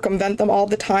to circumvent them all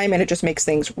the time, and it just makes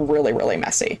things really, really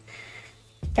messy.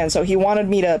 And so he wanted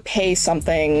me to pay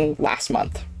something last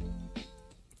month.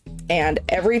 And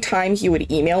every time he would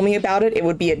email me about it, it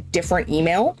would be a different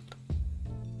email.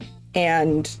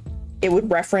 And it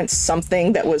would reference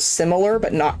something that was similar,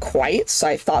 but not quite. So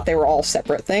I thought they were all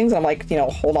separate things. I'm like, you know,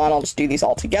 hold on, I'll just do these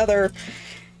all together.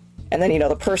 And then, you know,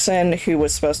 the person who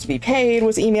was supposed to be paid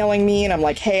was emailing me, and I'm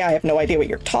like, hey, I have no idea what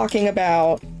you're talking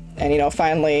about. And, you know,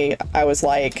 finally I was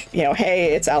like, you know,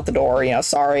 hey, it's out the door, you know,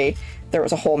 sorry. There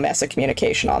was a whole mess of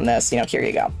communication on this, you know, here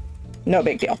you go. No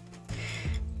big deal.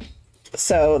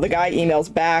 So the guy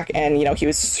emails back, and, you know, he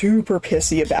was super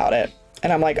pissy about it.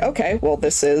 And I'm like, okay, well,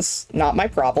 this is not my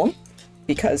problem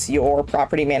because your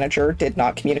property manager did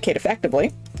not communicate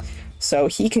effectively. So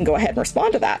he can go ahead and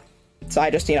respond to that. So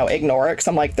I just, you know, ignore it because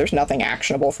I'm like, there's nothing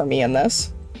actionable for me in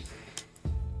this.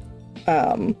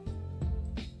 And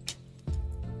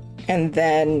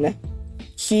then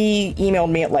he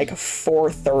emailed me at like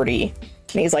 4:30,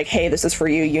 and he's like, hey, this is for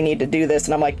you. You need to do this.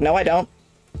 And I'm like, no, I don't.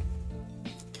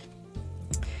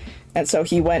 And so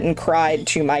he went and cried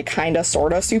to my kinda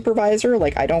sorta supervisor.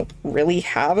 Like, I don't really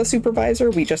have a supervisor.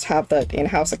 We just have the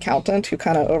in-house accountant who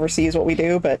kind of oversees what we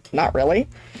do, but not really.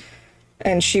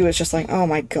 And she was just like, oh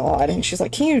my God. And she's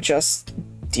like, can you just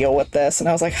deal with this? And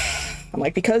I was like, I'm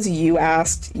like, because you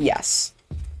asked, yes.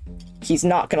 He's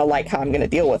not going to like how I'm going to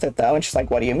deal with it though. And she's like,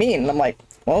 what do you mean? And I'm like,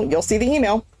 well, you'll see the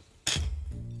email.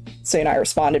 So, you know, I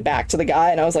responded back to the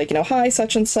guy, and I was like, you know, hi,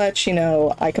 such and such, you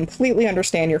know, I completely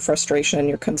understand your frustration and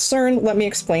your concern. Let me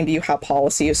explain to you how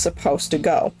policy is supposed to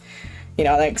go. You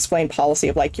know, I explained policy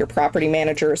of like your property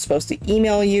manager is supposed to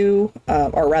email you,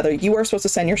 or rather you are supposed to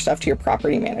send your stuff to your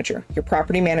property manager. Your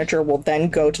property manager will then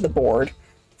go to the board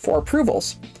for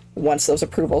approvals. Once those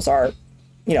approvals are,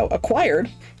 you know, acquired,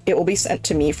 it will be sent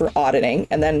to me for auditing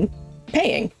and then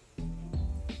paying.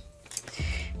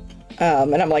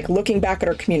 And I'm like, looking back at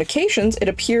our communications, it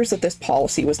appears that this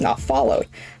policy was not followed.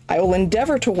 I will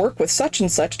endeavor to work with such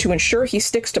and such to ensure he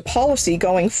sticks to policy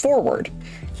going forward.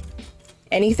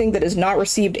 Anything that is not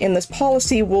received in this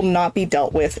policy will not be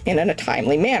dealt with in a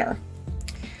timely manner.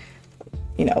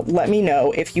 You know, let me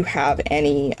know if you have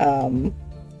any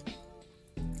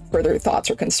further thoughts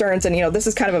or concerns. And, you know, this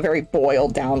is kind of a very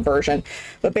boiled down version,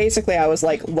 but basically I was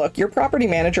like, look, your property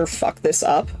manager fucked this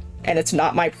up, and it's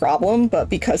not my problem, but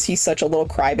because he's such a little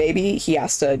crybaby, he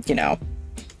has to, you know,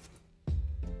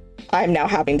 I'm now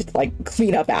having to like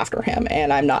clean up after him,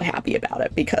 and I'm not happy about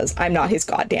it because I'm not his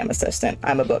goddamn assistant.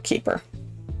 I'm a bookkeeper.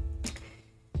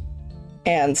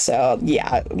 And so,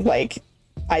 yeah, like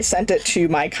I sent it to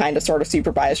my kind of sort of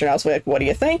supervisor, and I was like, what do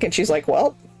you think? And she's like,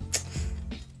 well,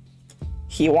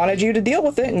 he wanted you to deal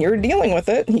with it and you're dealing with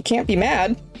it. He can't be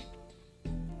mad.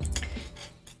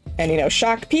 And, you know,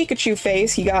 shocked Pikachu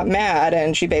face, he got mad,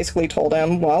 and she basically told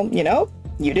him, well, you know,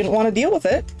 you didn't want to deal with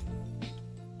it,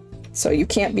 so you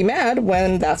can't be mad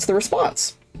when that's the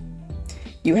response.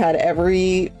 You had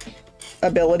every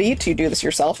ability to do this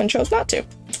yourself and chose not to.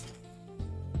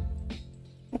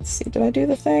 Let's see, did I do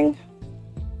the thing?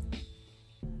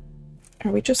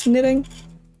 Are we just knitting?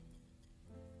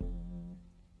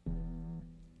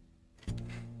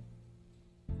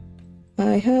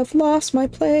 I have lost my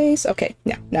place. Okay,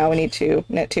 yeah, now we need to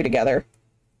knit two together,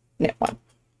 knit one.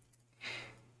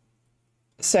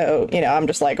 So, you know, I'm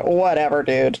just like, whatever,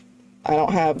 dude. I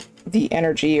don't have the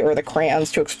energy or the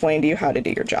crayons to explain to you how to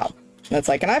do your job. And it's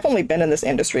like, and I've only been in this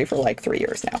industry for like 3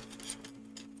 years now.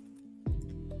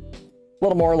 A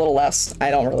little more, a little less. I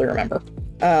don't really remember.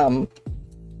 And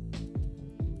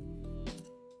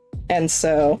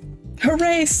so,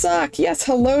 hooray, sock! Yes,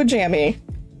 hello, Jammy.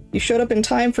 You showed up in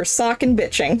time for sock and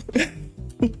bitching.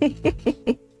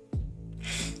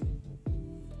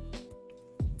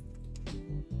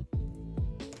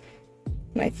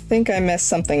 And I think I messed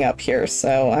something up here,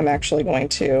 so I'm actually going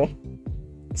to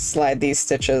slide these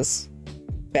stitches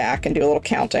back and do a little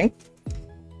counting.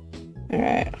 All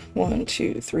right, 1,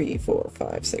 2, 3, 4,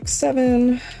 5, 6,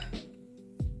 7.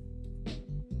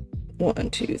 1,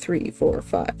 2, 3, 4,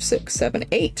 5, 6, 7,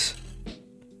 8.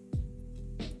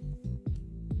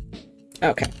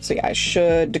 Okay, so yeah, I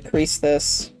should decrease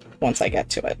this once I get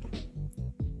to it,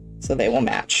 so they will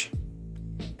match.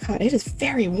 God, it is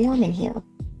very warm in here.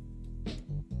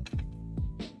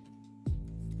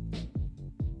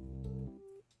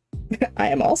 I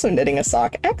am also knitting a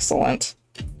sock. Excellent.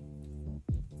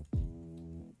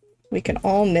 We can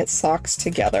all knit socks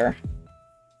together.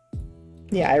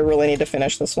 Yeah, I really need to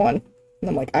finish this one. And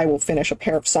I'm like, I will finish a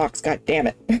pair of socks, god damn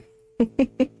it.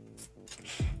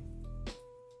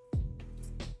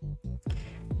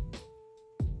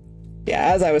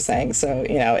 Yeah, as I was saying, so,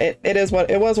 you know, it was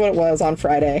what it was on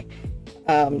Friday.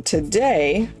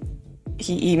 Today,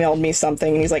 he emailed me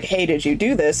something, and he's like, hey, did you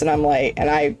do this? And I'm like, and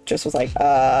I just was like,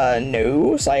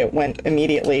 no. So I went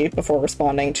immediately, before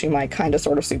responding, to my kind of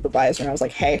sort of supervisor, and I was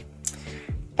like, hey,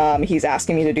 he's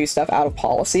asking me to do stuff out of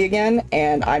policy again,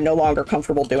 and I'm no longer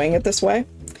comfortable doing it this way.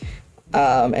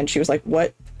 And she was like,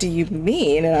 what do you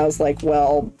mean? And I was like,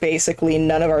 well, basically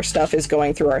none of our stuff is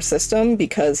going through our system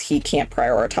because he can't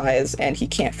prioritize and he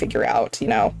can't figure out, you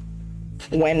know,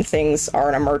 when things are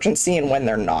an emergency and when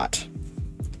they're not.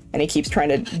 And he keeps trying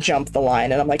to jump the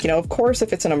line. And I'm like, you know, of course,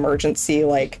 if it's an emergency,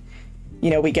 like,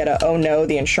 you know, we get a, oh no,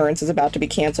 the insurance is about to be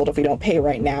canceled if we don't pay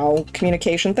right now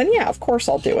communication, then yeah, of course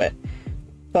I'll do it.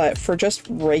 But for just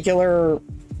regular,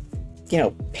 you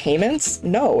know, payments,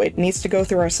 no, it needs to go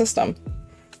through our system.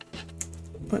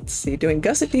 Let's see, doing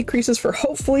gusset decreases for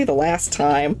hopefully the last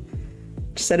time.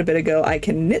 Just said a bit ago, I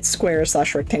can knit squares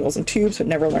 / rectangles and tubes, but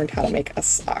never learned how to make a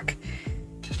sock.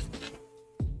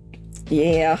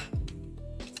 Yeah.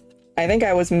 I think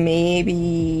I was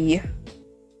maybe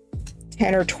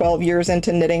 10 or 12 years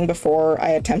into knitting before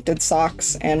I attempted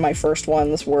socks, and my first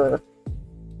ones were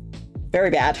very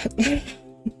bad.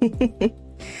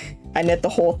 I knit the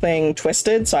whole thing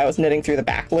twisted, so I was knitting through the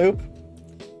back loop.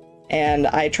 And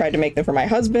I tried to make them for my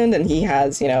husband, and he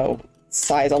has, you know,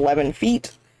 size 11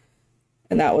 feet.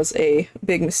 And that was a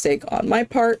big mistake on my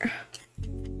part.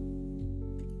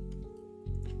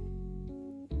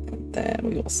 And then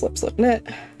we will slip, slip, knit.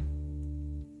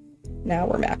 Now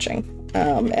we're matching.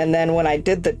 And then when I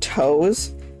did the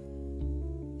toes,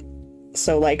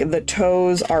 so like the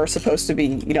toes are supposed to be,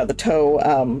 you know, the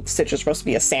toe stitch is supposed to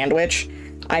be a sandwich.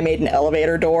 I made an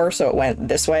elevator door, so it went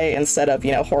this way instead of,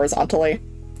 you know, horizontally.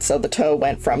 So the toe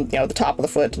went from, you know, the top of the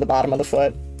foot to the bottom of the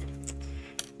foot.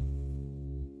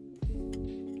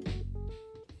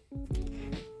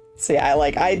 So yeah,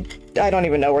 I don't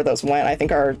even know where those went. I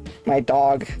think my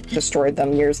dog destroyed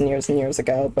them years and years and years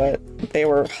ago, but they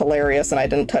were hilarious, and I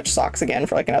didn't touch socks again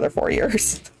for like another 4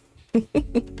 years.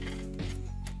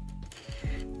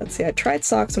 Let's see, I tried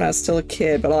socks when I was still a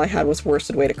kid, but all I had was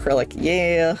worsted weight acrylic.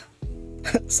 Yeah.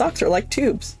 Socks are like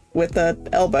tubes with an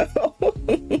elbow.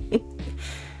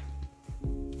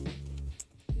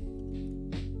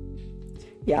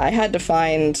 Yeah, I had to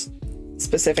find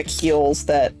specific heels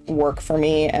that work for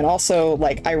me, and also,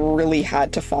 like, I really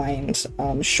had to find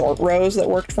short rows that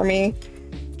worked for me.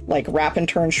 Like, wrap and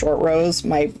turn short rows,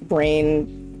 my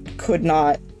brain could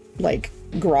not, like,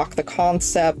 grok the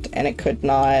concept, and it could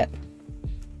not,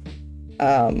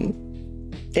 I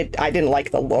didn't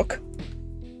like the look.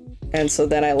 And so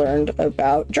then I learned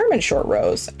about German short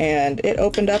rows, and it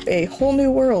opened up a whole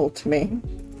new world to me.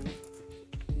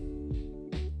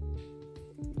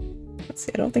 Let's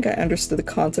see, I don't think I understood the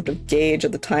concept of gauge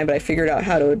at the time, but I figured out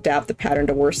how to adapt the pattern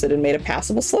to worsted and made a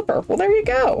passable slipper. Well, there you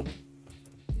go.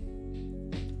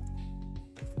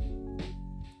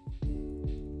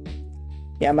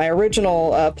 Yeah, my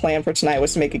original plan for tonight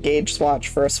was to make a gauge swatch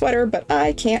for a sweater, but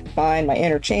I can't find my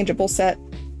interchangeable set.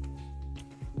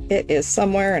 It is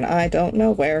somewhere, and I don't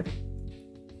know where.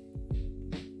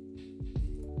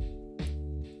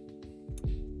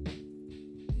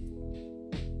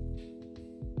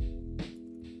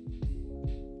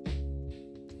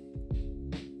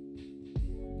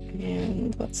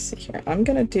 And let's see here. I'm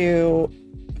gonna do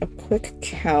a quick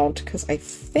count because I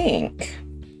think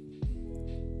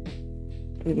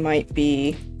we might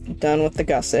be done with the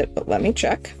gusset, but let me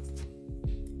check.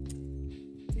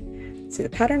 See, the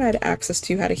pattern I had access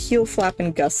to had a heel flap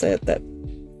and gusset that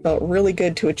felt really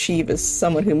good to achieve as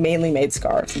someone who mainly made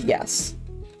scarves. Yes,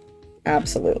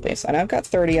 absolutely. So now I've got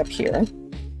 30 up here.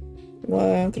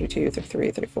 1, 32,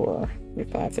 33, 34,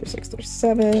 35, 36,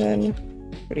 37.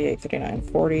 38, 39,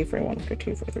 40, 41,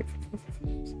 42, 43,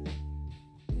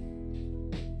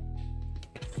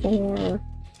 44,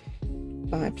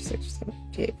 5, 6, 7,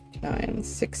 8, 9,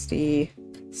 60,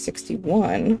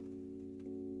 61.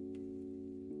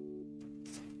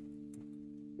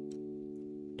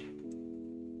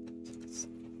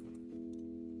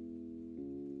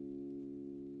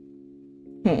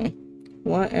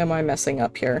 What am I messing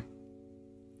up here?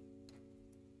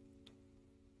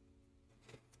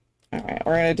 Alright,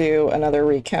 we're gonna do another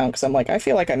recount because I'm like, I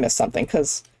feel like I missed something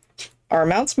because our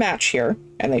amounts match here,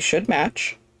 and they should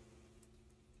match.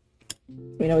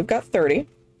 We know we've got 30.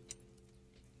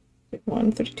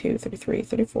 31, 32, 33,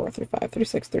 34, 35,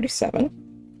 36, 37.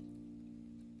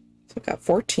 So I've got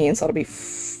 14, so that'll be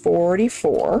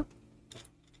 44.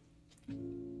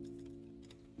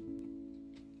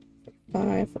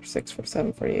 5, 46,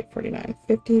 47, 48, 49,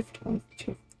 50, 51,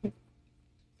 52.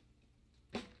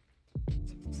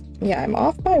 Yeah, I'm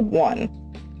off by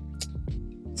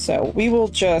 1. So we will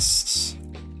just...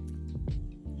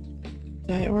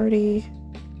 Did I already...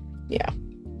 Yeah.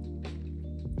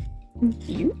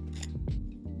 You?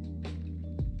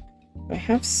 I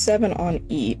have 7 on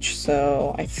each,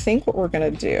 so I think what we're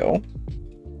gonna do...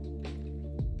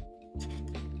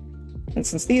 And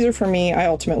since these are for me, I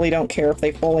ultimately don't care if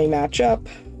they fully match up.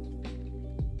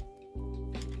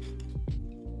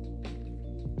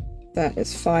 That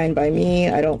is fine by me.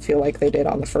 I don't feel like they did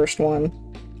on the first one.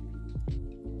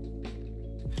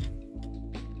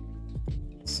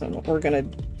 So what we're gonna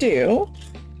do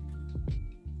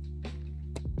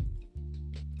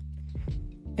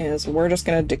is we're just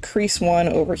gonna decrease one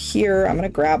over here. I'm gonna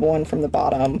grab one from the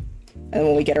bottom, and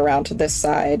when we get around to this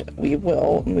side, we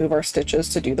will move our stitches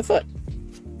to do the foot.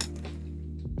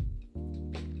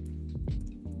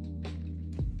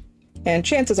 And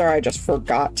chances are I just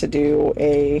forgot to do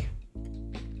a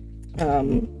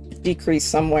decrease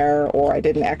somewhere, or I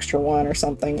did an extra one or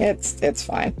something. It's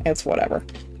fine. It's whatever.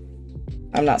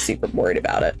 I'm not super worried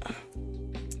about it.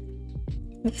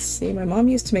 Let's see. My mom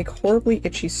used to make horribly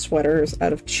itchy sweaters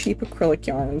out of cheap acrylic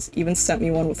yarns. Even sent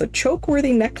me one with a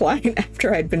choke-worthy neckline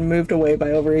after I'd been moved away by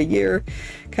over a year.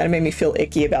 Kind of made me feel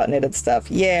icky about knitted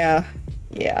stuff. Yeah.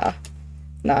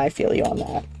 Nah, I feel you on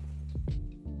that.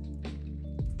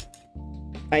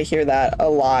 I hear that a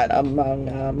lot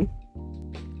among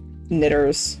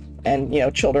knitters and, you know,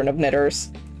 children of knitters.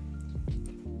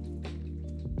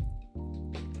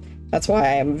 That's why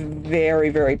I am very,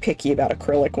 very picky about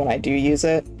acrylic when I do use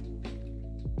it.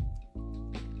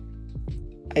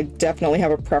 I definitely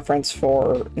have a preference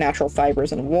for natural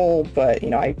fibers and wool, but, you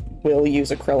know, I will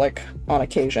use acrylic on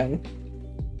occasion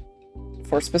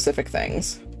for specific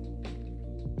things.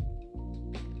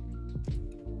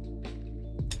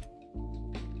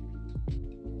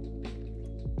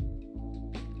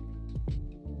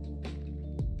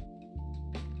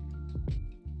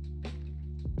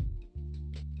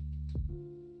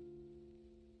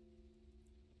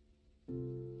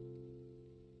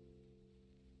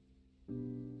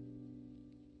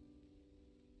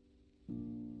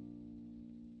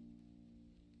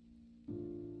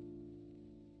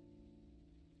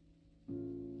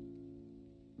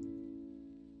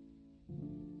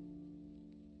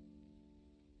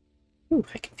 Ooh,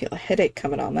 I can feel a headache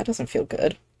coming on. That doesn't feel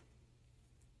good.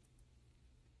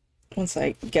 Once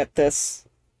I get this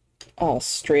all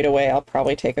straight away, I'll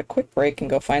probably take a quick break and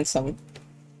go find some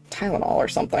Tylenol or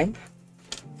something.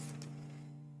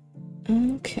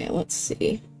 Okay, let's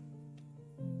see.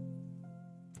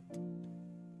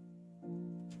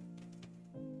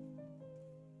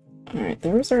 Alright,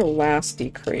 there's our last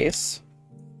decrease.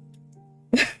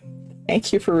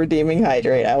 Thank you for redeeming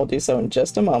Hydrate. I will do so in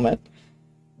just a moment.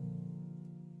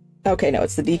 Okay, no,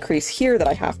 it's the decrease here that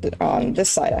I have to, on this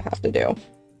side I have to do.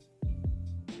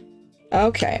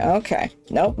 Okay.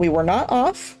 Nope, we were not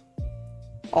off.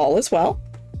 All is well.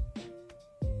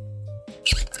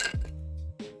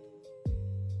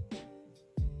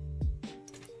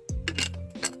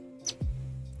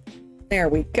 There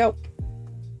we go.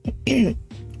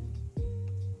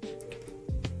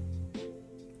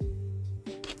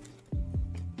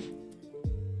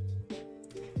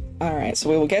 Alright, so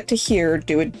we will get to here,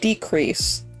 do a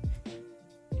decrease.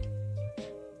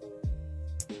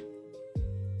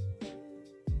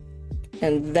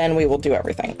 And then we will do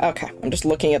everything. Okay, I'm just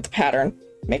looking at the pattern,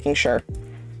 making sure.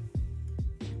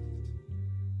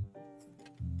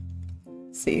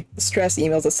 See, stress,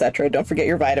 emails, etc. Don't forget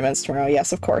your vitamins tomorrow.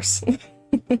 Yes, of course.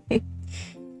 I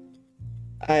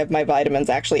have my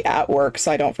vitamins actually at work,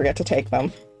 so I don't forget to take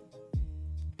them.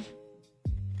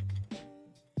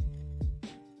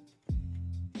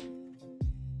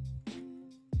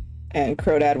 And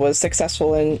Crodad was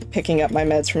successful in picking up my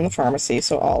meds from the pharmacy,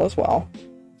 so all is well.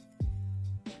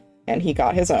 And he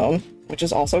got his own, which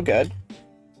is also good.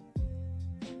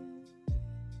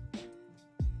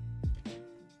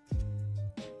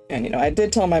 And, you know, I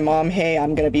did tell my mom, hey,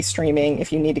 I'm going to be streaming.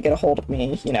 If you need to get a hold of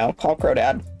me, you know, call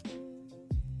Crodad.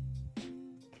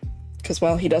 Because,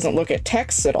 well, he doesn't look at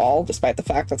texts at all, despite the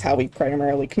fact that's how we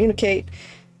primarily communicate.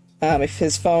 If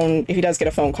he does get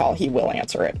a phone call, he will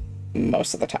answer it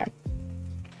most of the time.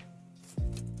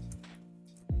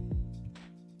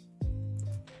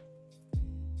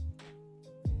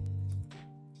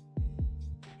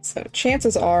 So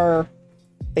chances are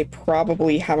they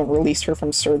probably haven't released her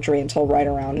from surgery until right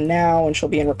around now, and she'll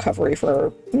be in recovery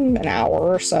for an hour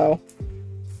or so.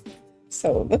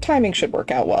 So the timing should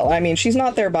work out well. I mean, she's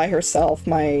not there by herself.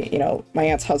 My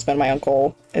aunt's husband, my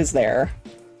uncle, is there.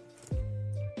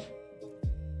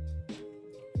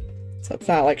 So it's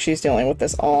not like she's dealing with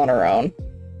this all on her own.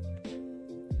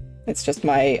 It's just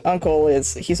my uncle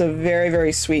he's a very,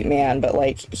 very sweet man, but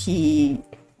like he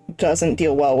doesn't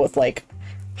deal well with like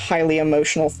highly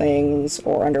emotional things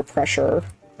or under pressure.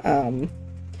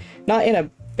 Not in a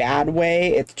bad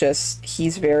way, it's just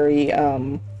he's very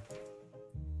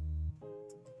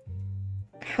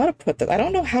how to put this? I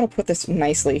don't know how to put this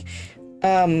nicely.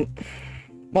 Well,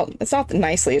 it's not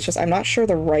nicely, it's just I'm not sure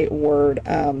the right word.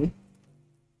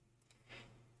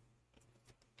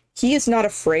 He is not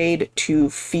afraid to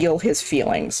feel his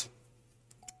feelings.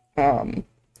 And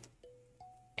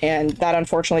that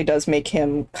unfortunately does make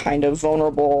him kind of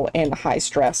vulnerable in high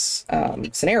stress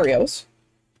scenarios.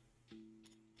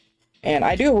 And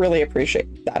I do really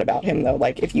appreciate that about him, though.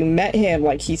 Like, if you met him,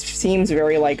 like, he seems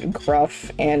very, like,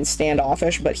 gruff and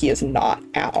standoffish, but he is not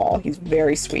at all. He's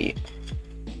very sweet.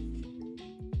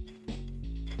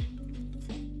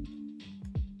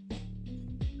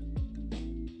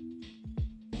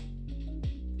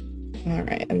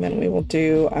 Alright, and then we will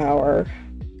do our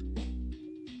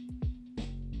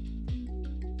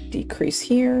decrease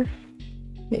here,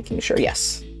 making sure,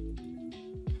 yes.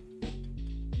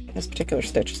 This particular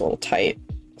stitch is a little tight.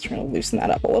 Let's try to loosen that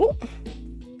up a little.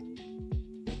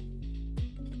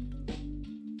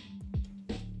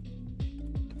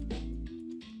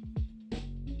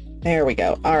 There we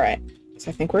go. All right. So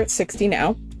I think we're at 60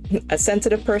 now. A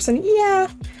sensitive person? Yeah.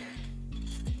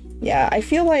 Yeah, I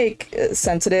feel like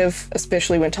sensitive,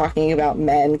 especially when talking about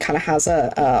men, kind of has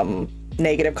a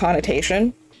negative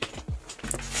connotation.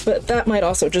 But that might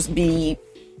also just be...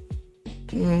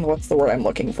 what's the word I'm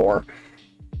looking for?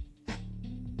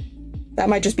 That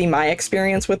might just be my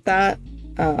experience with that.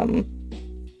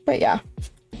 But yeah.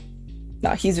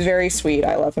 No, he's very sweet.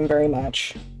 I love him very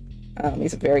much.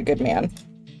 He's a very good man.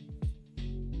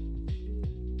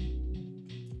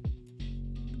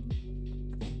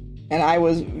 And I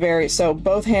was so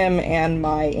both him and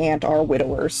my aunt are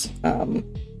widowers.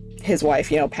 His wife,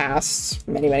 passed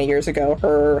many, many years ago.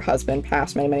 Her husband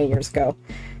passed many, many years ago.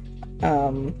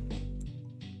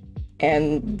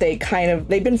 And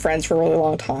they've been friends for a really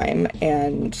long time,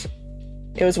 and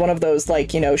it was one of those, like,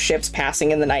 ships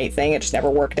passing in the night thing. It just never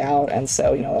worked out. And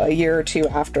so, a year or two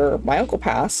after my uncle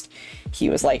passed, he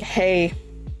was like, hey,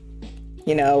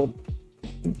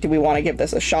 do we want to give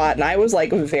this a shot? And I was,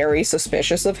 like, very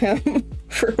suspicious of him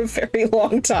for a very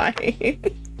long time.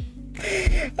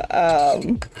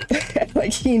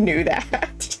 Like, he knew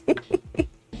that.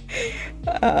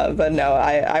 But no,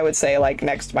 I would say, like,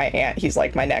 next to my aunt, he's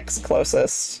like my next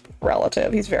closest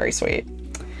relative. He's very sweet.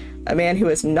 A man who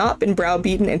has not been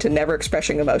browbeaten into never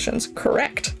expressing emotions.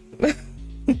 Correct.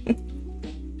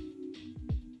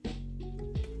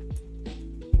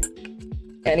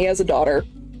 And he has a daughter.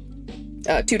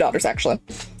 2 daughters, actually.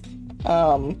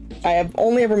 I have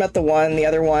only ever met the one. The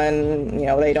other one,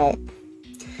 they don't...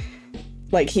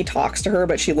 Like, he talks to her,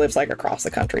 but she lives, like, across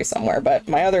the country somewhere. But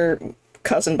my other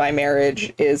cousin by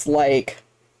marriage is, like...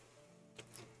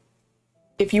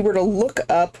 If you were to look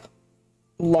up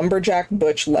lumberjack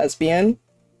butch lesbian...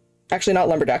 Actually, not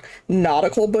lumberjack.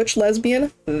 Nautical butch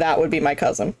lesbian, that would be my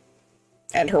cousin.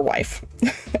 And her wife.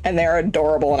 And they're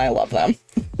adorable, and I love them.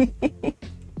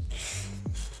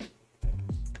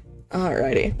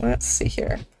 Alrighty, let's see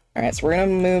here. Alright, so we're gonna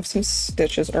move some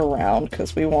stitches around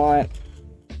because we want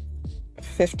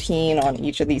 15 on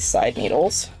each of these side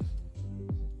needles.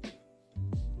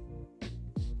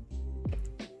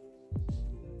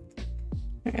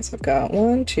 Alright, so I've got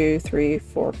 1, 2, 3,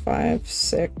 4, 5,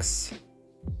 6,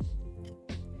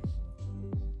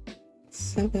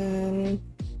 7,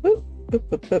 whoop, whoop,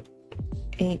 whoop, whoop,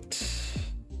 8,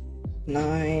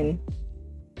 9,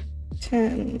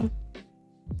 10,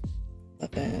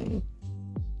 11,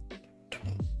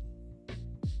 12,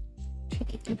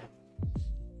 13,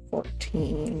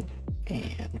 14,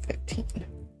 and 15.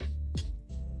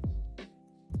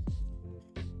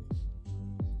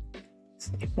 Let's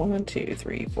see, 1, 2,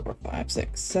 3, 4, 5,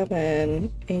 6,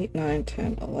 7, 8, 9,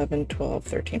 10, 11, 12,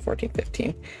 13, 14,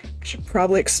 15. I should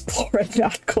probably explore a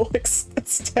nautical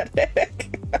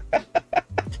aesthetic.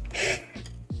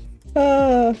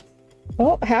 Well,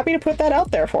 happy to put that out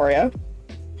there for you.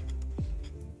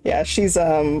 Yeah, she's,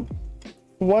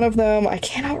 one of them, I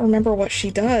cannot remember what she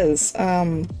does.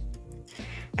 I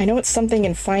know it's something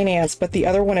in finance, but the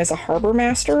other one is a harbor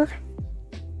master.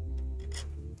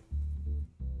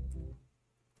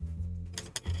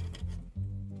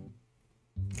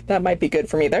 That might be good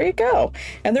for me. There you go.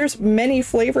 And there's many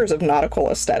flavors of nautical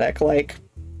aesthetic. Like,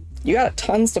 you got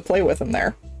tons to play with in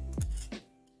there.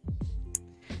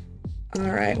 All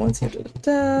right, All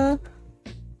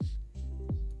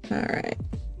right.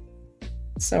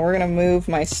 So we're gonna move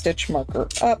my stitch marker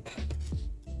up.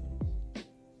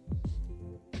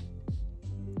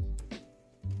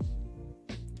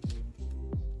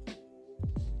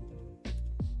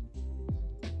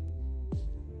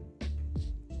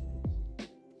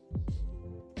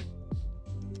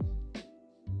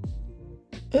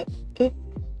 Oop, oop,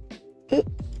 oop.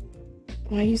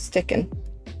 Why are you sticking?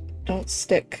 Don't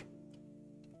stick.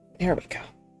 There we go.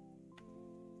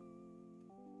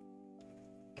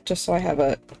 Just so I have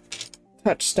a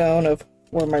touchstone of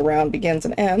where my round begins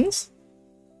and ends.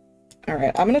 All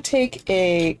right, I'm going to take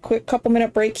a quick couple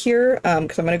minute break here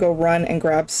because I'm going to go run and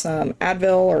grab some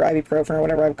Advil or ibuprofen or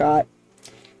whatever I've got.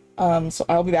 So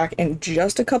I'll be back in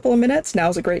just a couple of minutes.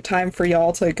 Now's a great time for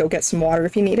y'all to go get some water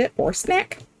if you need it, or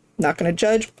snack. Not going to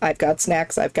judge. I've got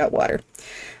snacks, I've got water.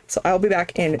 So I'll be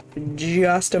back in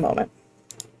just a moment.